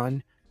playoff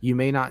run, you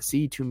may not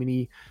see too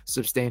many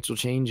substantial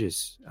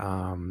changes.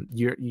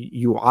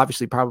 You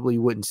obviously probably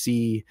wouldn't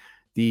see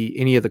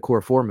any of the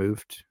core four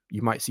moved.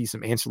 You might see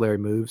some ancillary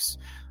moves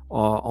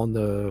on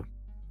the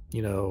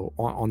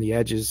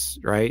edges,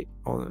 right?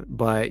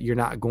 But you're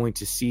not going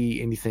to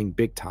see anything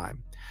big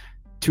time.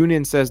 Tune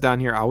In says down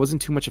here, I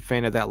wasn't too much a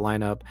fan of that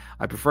lineup.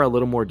 I prefer a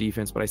little more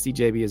defense, but I see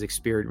JB as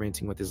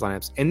experimenting with his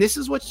lineups. And this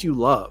is what you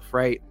love,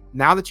 right?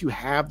 Now that you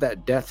have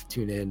that depth,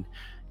 Tune In,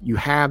 you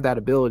have that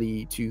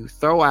ability to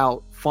throw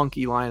out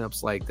funky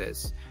lineups like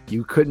this.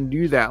 You couldn't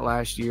do that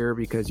last year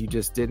because you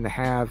just didn't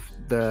have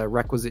the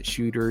requisite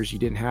shooters. You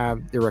didn't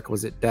have the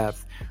requisite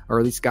depth, or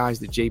at least guys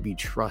that JB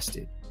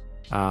trusted.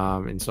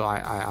 And so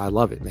I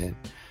love it, man.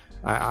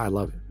 I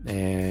love it,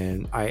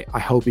 and I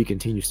hope he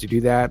continues to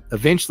do that.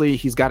 Eventually,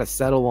 he's got to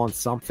settle on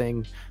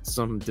something,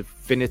 some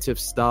definitive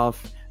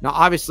stuff. Now,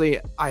 obviously,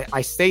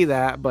 I say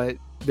that, but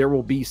there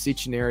will be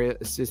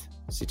scenarios.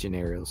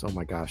 Oh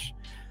my gosh,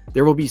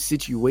 there will be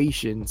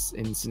situations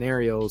and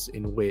scenarios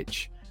in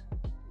which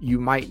you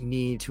might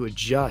need to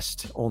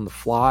adjust on the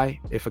fly.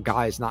 If a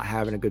guy is not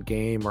having a good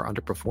game or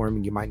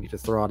underperforming, you might need to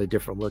throw out a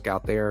different look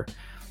out there.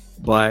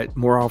 But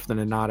more often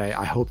than not,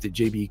 I hope that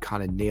JB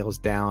kind of nails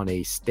down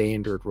a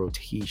standard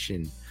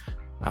rotation,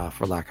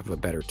 for lack of a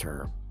better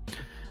term.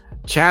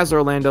 Chaz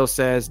Orlando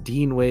says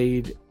Dean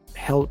Wade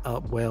held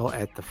up well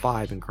at the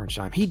 5 in crunch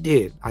time. He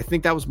did. I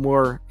think that was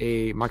more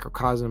a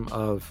microcosm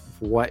of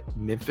what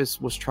Memphis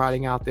was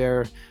trotting out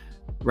there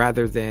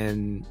rather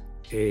than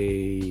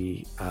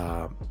the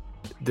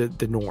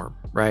norm,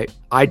 right?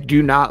 I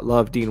do not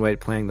love Dean Wade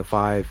playing the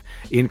 5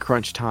 in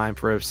crunch time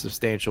for a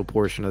substantial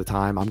portion of the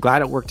time. I'm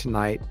glad it worked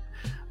tonight.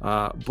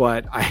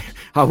 But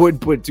I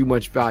wouldn't put too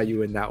much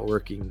value in that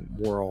working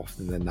more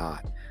often than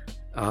not.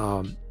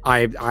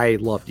 I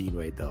love Dean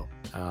Wade though.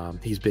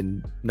 He's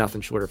been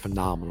nothing short of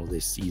phenomenal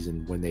this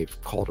season when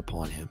they've called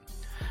upon him.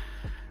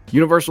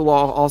 Universal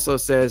Law also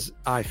says,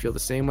 I feel the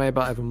same way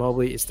about Evan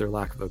Mobley. It's their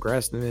lack of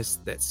aggressiveness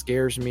that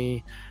scares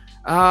me.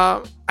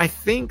 I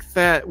think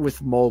that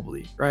with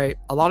Mobley, right,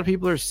 a lot of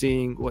people are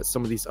seeing what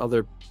some of these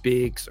other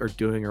bigs are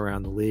doing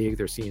around the league.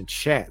 They're seeing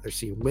Chet, they're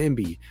seeing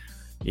Wemby.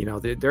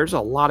 There's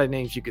a lot of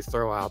names you could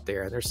throw out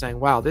there, and they're saying,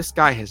 wow, this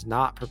guy has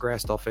not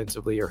progressed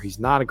offensively, or he's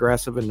not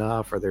aggressive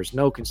enough, or there's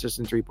no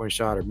consistent three-point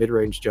shot or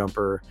mid-range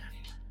jumper.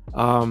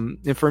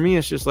 And for me,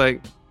 it's just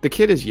like, the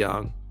kid is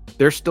young.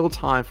 There's still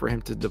time for him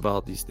to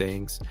develop these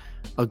things.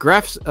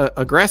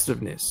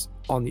 Aggressiveness,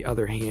 on the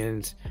other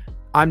hand,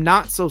 I'm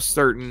not so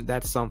certain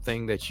that's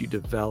something that you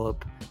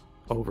develop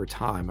over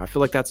time. I feel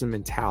like that's a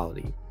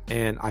mentality.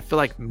 And I feel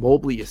like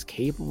Mobley is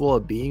capable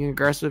of being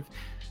aggressive.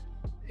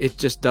 It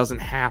just doesn't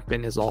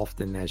happen as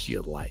often as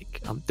you'd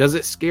like. Does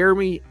it scare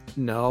me?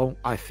 No.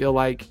 I feel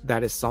like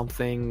that is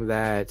something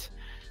that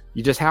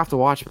you just have to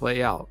watch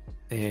play out.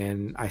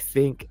 And I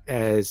think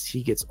as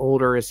he gets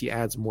older, as he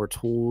adds more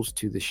tools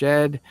to the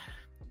shed,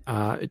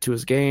 to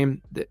his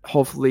game, that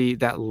hopefully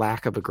that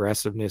lack of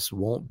aggressiveness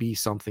won't be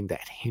something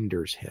that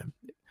hinders him.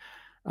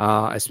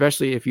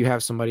 Especially if you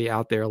have somebody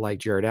out there like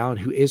Jarrett Allen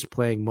who is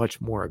playing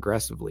much more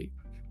aggressively.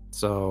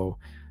 So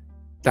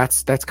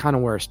that's kind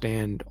of where I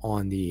stand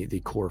on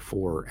the core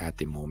 4 at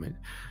the moment.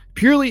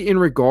 Purely in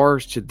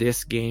regards to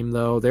this game,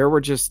 though, there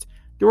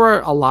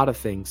were a lot of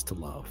things to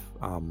love.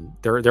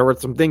 There were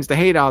some things to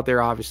hate out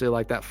there, obviously,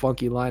 like that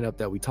funky lineup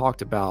that we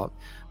talked about.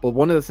 But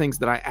one of the things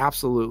that I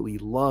absolutely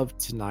loved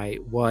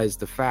tonight was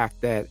the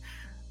fact that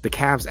the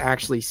Cavs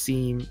actually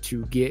seem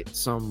to get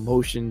some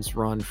motions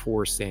run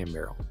for Sam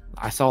Merrill.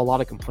 I saw a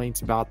lot of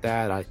complaints about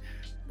that.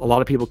 A lot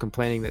of people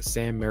complaining that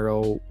Sam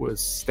Merrill was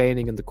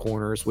standing in the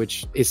corners,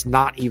 which is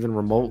not even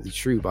remotely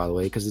true, by the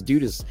way, because the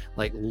dude is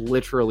like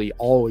literally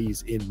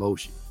always in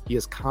motion. He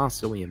is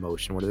constantly in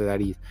motion,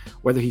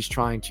 whether he's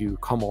trying to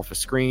come off of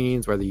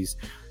screens, whether he's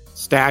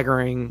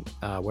staggering,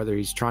 whether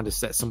he's trying to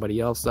set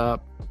somebody else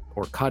up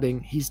or cutting.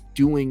 He's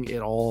doing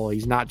it all.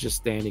 He's not just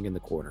standing in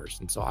the corners.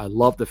 And so I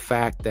love the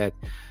fact that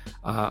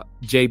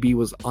JB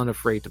was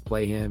unafraid to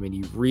play him, and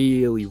he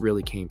really,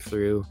 really came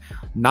through.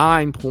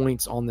 9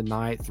 points on the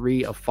night,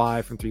 3 of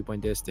 5 from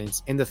three-point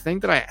distance. And the thing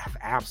that I have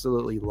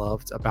absolutely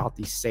loved about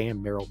the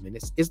Sam Merrill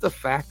minutes is the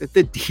fact that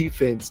the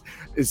defense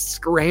is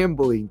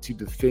scrambling to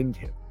defend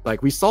him.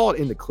 Like we saw it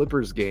in the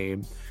Clippers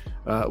game.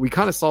 We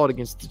kind of saw it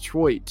against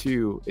Detroit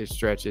too, it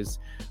stretches.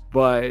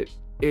 But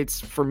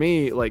it's, for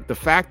me, like the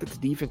fact that the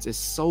defense is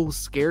so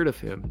scared of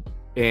him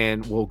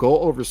and will go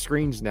over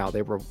screens now.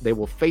 They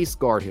will face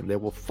guard him. They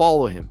will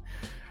follow him.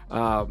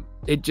 I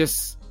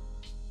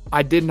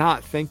did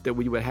not think that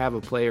we would have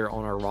a player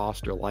on our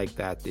roster like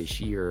that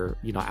this year,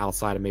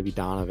 outside of maybe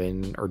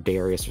Donovan or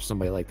Darius or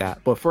somebody like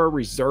that. But for a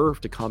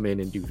reserve to come in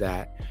and do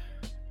that,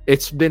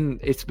 it's been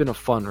a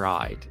fun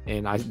ride.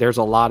 And there's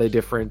a lot of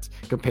different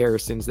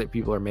comparisons that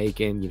people are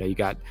making. You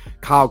got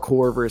Kyle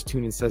Korver, as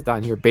Tunin says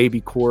down here,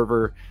 baby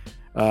Korver.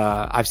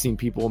 I've seen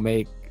people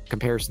make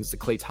comparisons to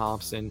Klay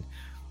Thompson,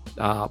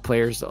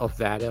 players of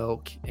that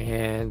ilk,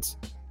 and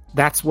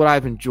that's what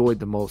I've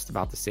enjoyed the most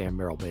about the Sam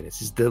Merrill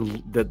minutes is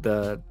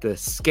the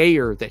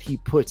scare that he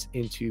puts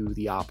into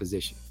the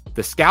opposition.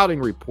 The scouting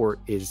report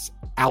is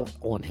out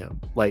on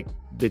him. Like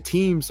the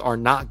teams are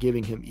not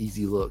giving him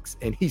easy looks,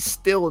 and he's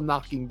still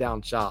knocking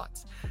down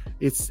shots.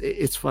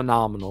 It's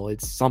phenomenal.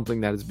 It's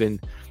something that has been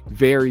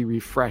very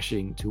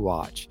refreshing to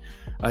watch.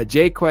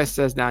 Jay Quest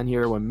says down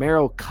here, when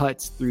Merrill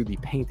cuts through the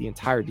paint, the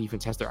entire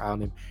defense has their eye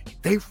on him.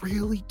 They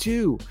really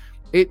do.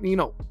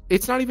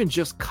 It's not even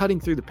just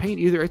cutting through the paint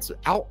either. It's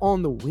out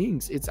on the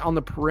wings. It's on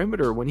the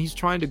perimeter when he's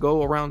trying to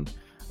go around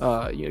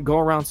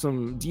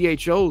some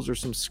DHOs or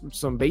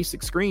some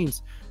basic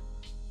screens.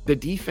 The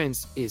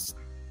defense is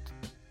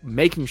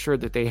making sure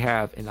that they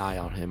have an eye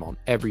on him on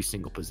every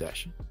single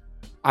possession.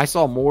 I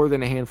saw more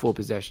than a handful of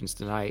possessions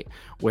tonight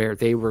where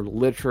they were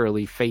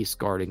literally face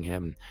guarding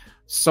him,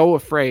 so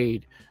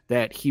afraid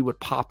that he would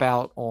pop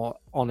out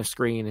on a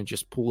screen and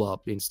just pull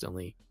up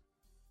instantly.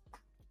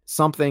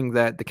 Something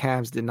that the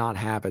Cavs did not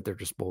have at their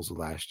disposal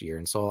last year.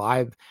 And so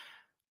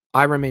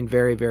I remain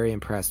very, very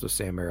impressed with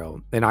Sam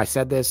Merrill. And I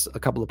said this a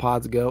couple of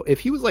pods ago. If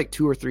he was like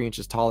 2 or 3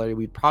 inches taller,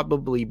 we'd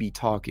probably be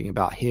talking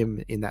about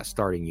him in that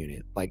starting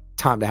unit, like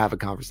time to have a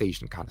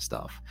conversation kind of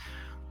stuff.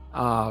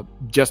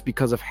 Just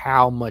because of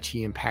how much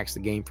he impacts the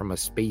game from a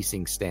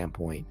spacing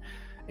standpoint.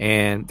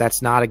 And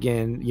that's not,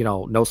 again,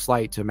 no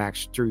slight to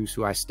Max Strus,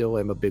 who I still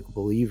am a big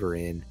believer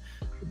in,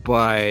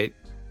 but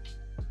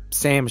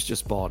Sam's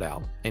just balled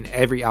out in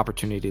every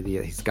opportunity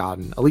that he's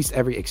gotten, at least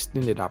every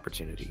extended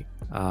opportunity.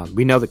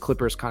 We know the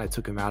Clippers kind of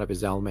took him out of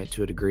his element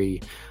to a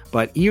degree,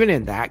 but even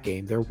in that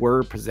game, there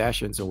were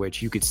possessions in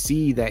which you could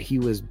see that he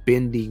was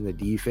bending the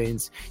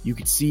defense. You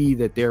could see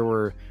that there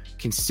were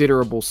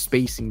considerable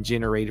spacing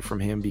generated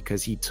from him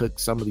because he took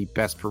some of the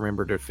best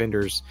perimeter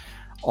defenders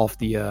off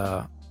the,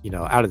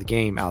 out of the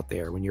game out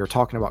there. When you're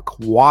talking about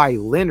Kawhi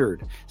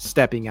Leonard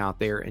stepping out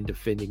there and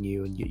defending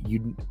you, and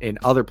you and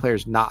other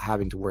players not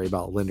having to worry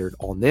about Leonard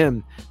on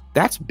them,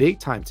 that's big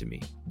time to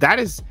me. That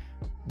is,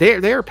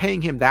 they're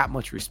paying him that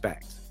much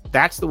respect.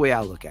 That's the way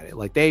I look at it.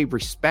 Like, they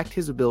respect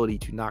his ability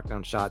to knock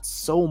down shots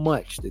so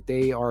much that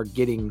they are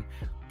getting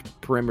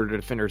perimeter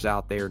defenders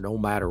out there no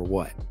matter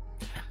what.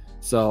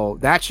 So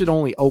that should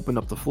only open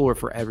up the floor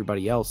for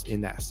everybody else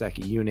in that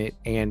second unit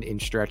and in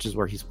stretches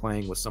where he's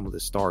playing with some of the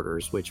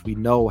starters, which we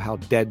know how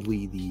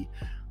deadly the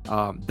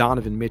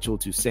Donovan Mitchell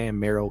to Sam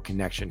Merrill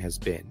connection has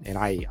been. And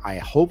I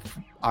hope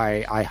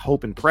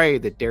and pray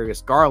that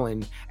Darius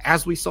Garland,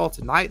 as we saw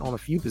tonight on a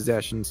few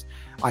possessions,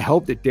 I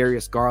hope that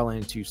Darius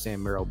Garland to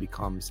Sam Merrill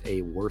becomes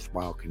a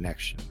worthwhile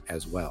connection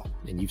as well.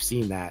 And you've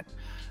seen that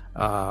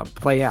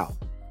play out.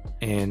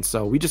 And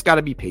so we just got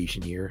to be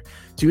patient here.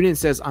 TuneIn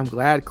says, I'm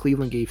glad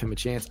Cleveland gave him a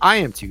chance. I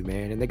am too,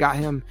 man. And they got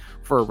him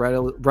for a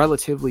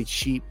relatively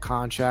cheap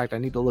contract. I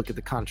need to look at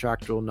the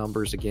contractual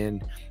numbers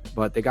again,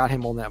 but they got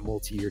him on that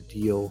multi-year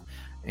deal.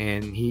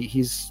 And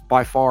he's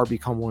by far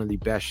become one of the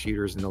best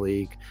shooters in the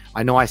league.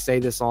 I know I say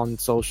this on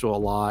social a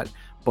lot,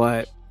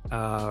 but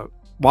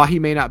while he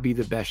may not be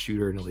the best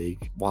shooter in the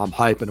league, while I'm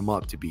hyping him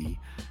up to be,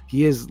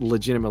 he is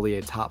legitimately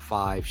a top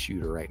 5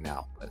 shooter right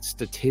now.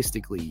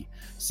 Statistically,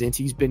 since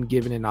he's been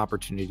given an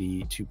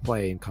opportunity to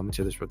play and come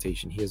into this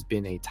rotation, he has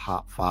been a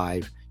top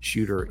 5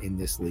 shooter in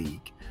this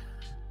league.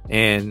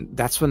 And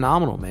that's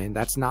phenomenal, man.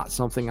 That's not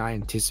something I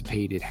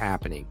anticipated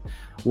happening.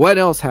 What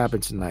else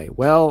happened tonight?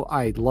 Well,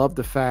 I love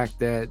the fact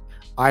that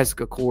Isaac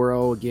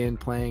Okoro, again,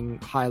 playing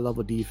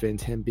high-level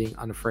defense, him being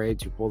unafraid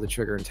to pull the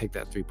trigger and take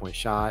that 3-point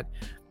shot.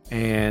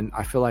 And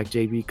I feel like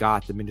JB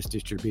got the minutes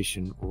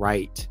distribution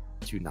right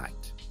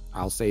tonight.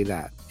 I'll say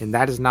that. And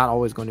that is not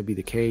always going to be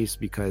the case,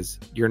 because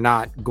you're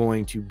not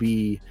going to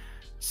be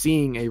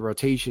seeing a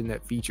rotation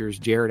that features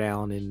Jarrett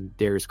Allen and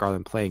Darius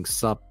Garland playing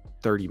sub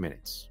 30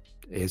 minutes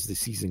as the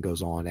season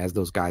goes on, as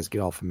those guys get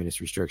off a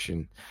minutes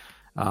restriction.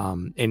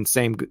 And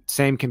same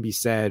can be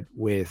said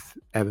with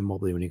Evan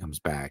Mobley when he comes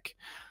back.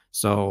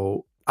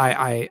 So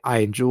I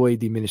enjoyed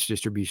the minutes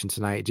distribution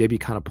tonight. JB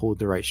kind of pulled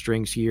the right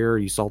strings here.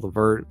 You saw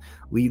LeVert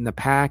leading the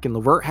pack, and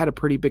LeVert had a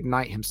pretty big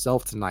night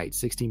himself tonight.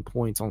 16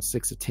 points on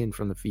 6 of 10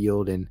 from the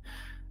field, and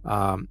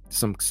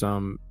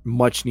some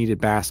much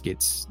needed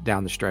baskets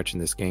down the stretch in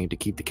this game to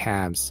keep the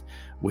Cavs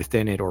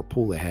within it or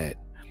pull ahead.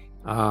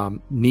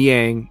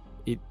 Niang,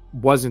 it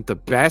wasn't the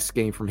best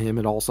game from him.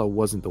 It also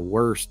wasn't the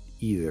worst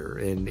either.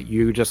 And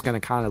you're just going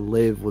to kind of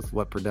live with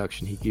what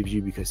production he gives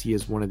you, because he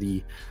is one of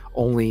the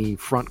only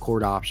front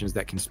court options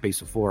that can space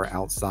the floor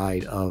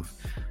outside of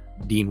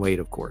Dean Wade,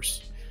 of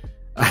course.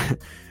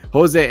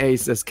 Jose A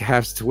says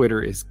Cavs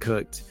Twitter is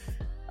cooked.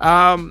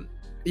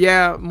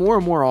 Yeah, more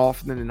and more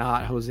often than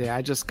not, Jose,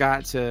 I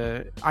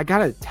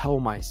gotta tell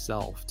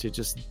myself to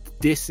just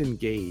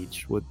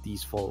disengage with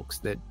these folks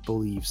that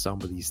believe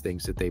some of these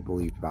things that they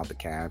believe about the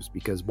Cavs,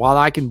 because while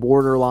I can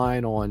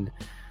borderline on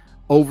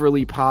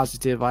overly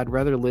positive, I'd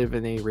rather live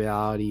in a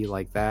reality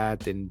like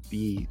that than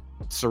be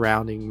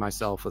surrounding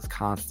myself with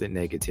constant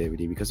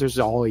negativity, because there's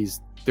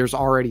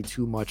already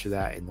too much of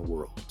that in the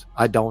world.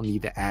 I don't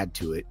need to add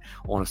to it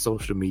on a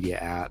social media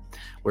app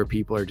where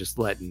people are just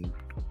letting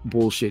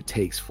bullshit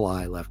takes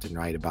fly left and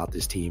right about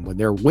this team when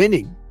they're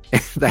winning.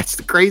 That's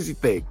the crazy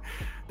thing.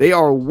 They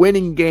are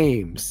winning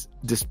games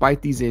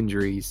despite these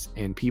injuries,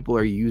 and people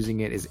are using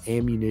it as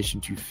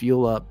ammunition to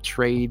fuel up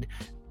trade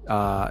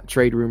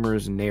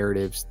rumors and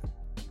narratives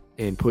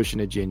and pushing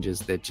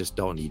agendas that just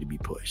don't need to be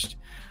pushed.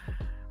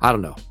 I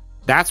don't know.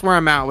 That's where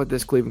I'm at with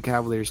this Cleveland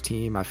Cavaliers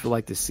team. I feel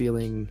like the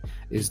ceiling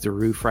is the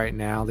roof right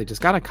now. They just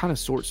got to kind of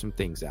sort some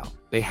things out.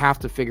 They have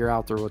to figure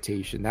out the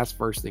rotation. That's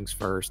first things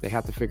first. They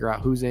have to figure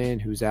out who's in,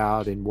 who's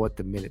out, and what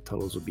the minute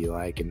totals will be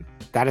like. And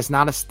that is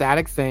not a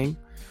static thing.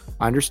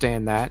 I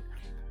understand that.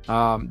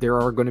 There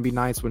are going to be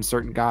nights when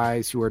certain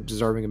guys who are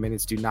deserving of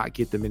minutes do not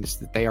get the minutes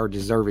that they are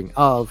deserving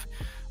of.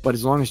 But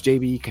as long as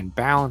JB can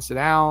balance it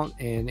out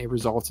and it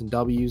results in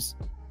W's,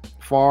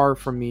 far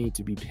from me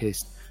to be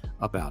pissed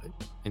about it.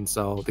 And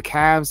so the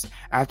Cavs,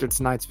 after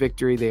tonight's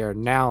victory, they are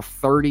now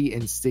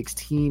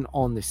 30-16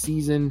 on the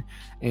season.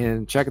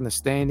 And checking the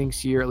standings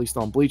here, at least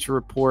on Bleacher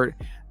Report,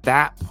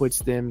 that puts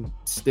them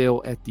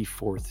still at the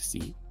 4th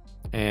seed.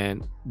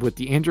 And with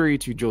the injury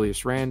to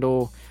Julius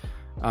Randle,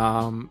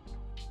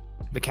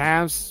 the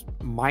Cavs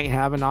might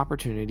have an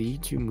opportunity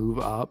to move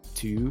up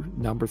to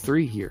number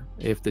 3 here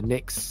if the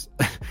Knicks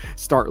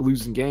start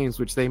losing games,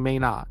 which they may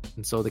not.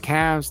 And so the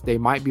Cavs, they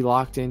might be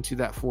locked into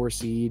that 4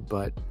 seed,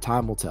 but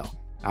time will tell.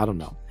 I don't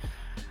know.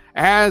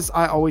 As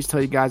I always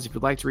tell you guys, if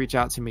you'd like to reach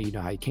out to me, you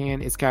know how you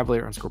can. It's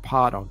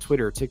Cavalier_pod on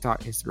Twitter,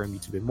 TikTok, Instagram,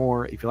 YouTube, and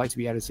more. If you'd like to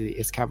be added to the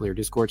It's Cavalier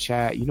Discord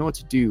chat, you know what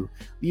to do.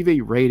 Leave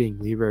a rating,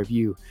 leave a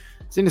review,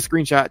 send a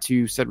screenshot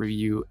to said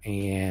review,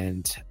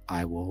 and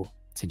I will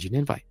send you an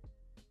invite.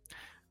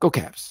 Go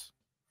Cavs.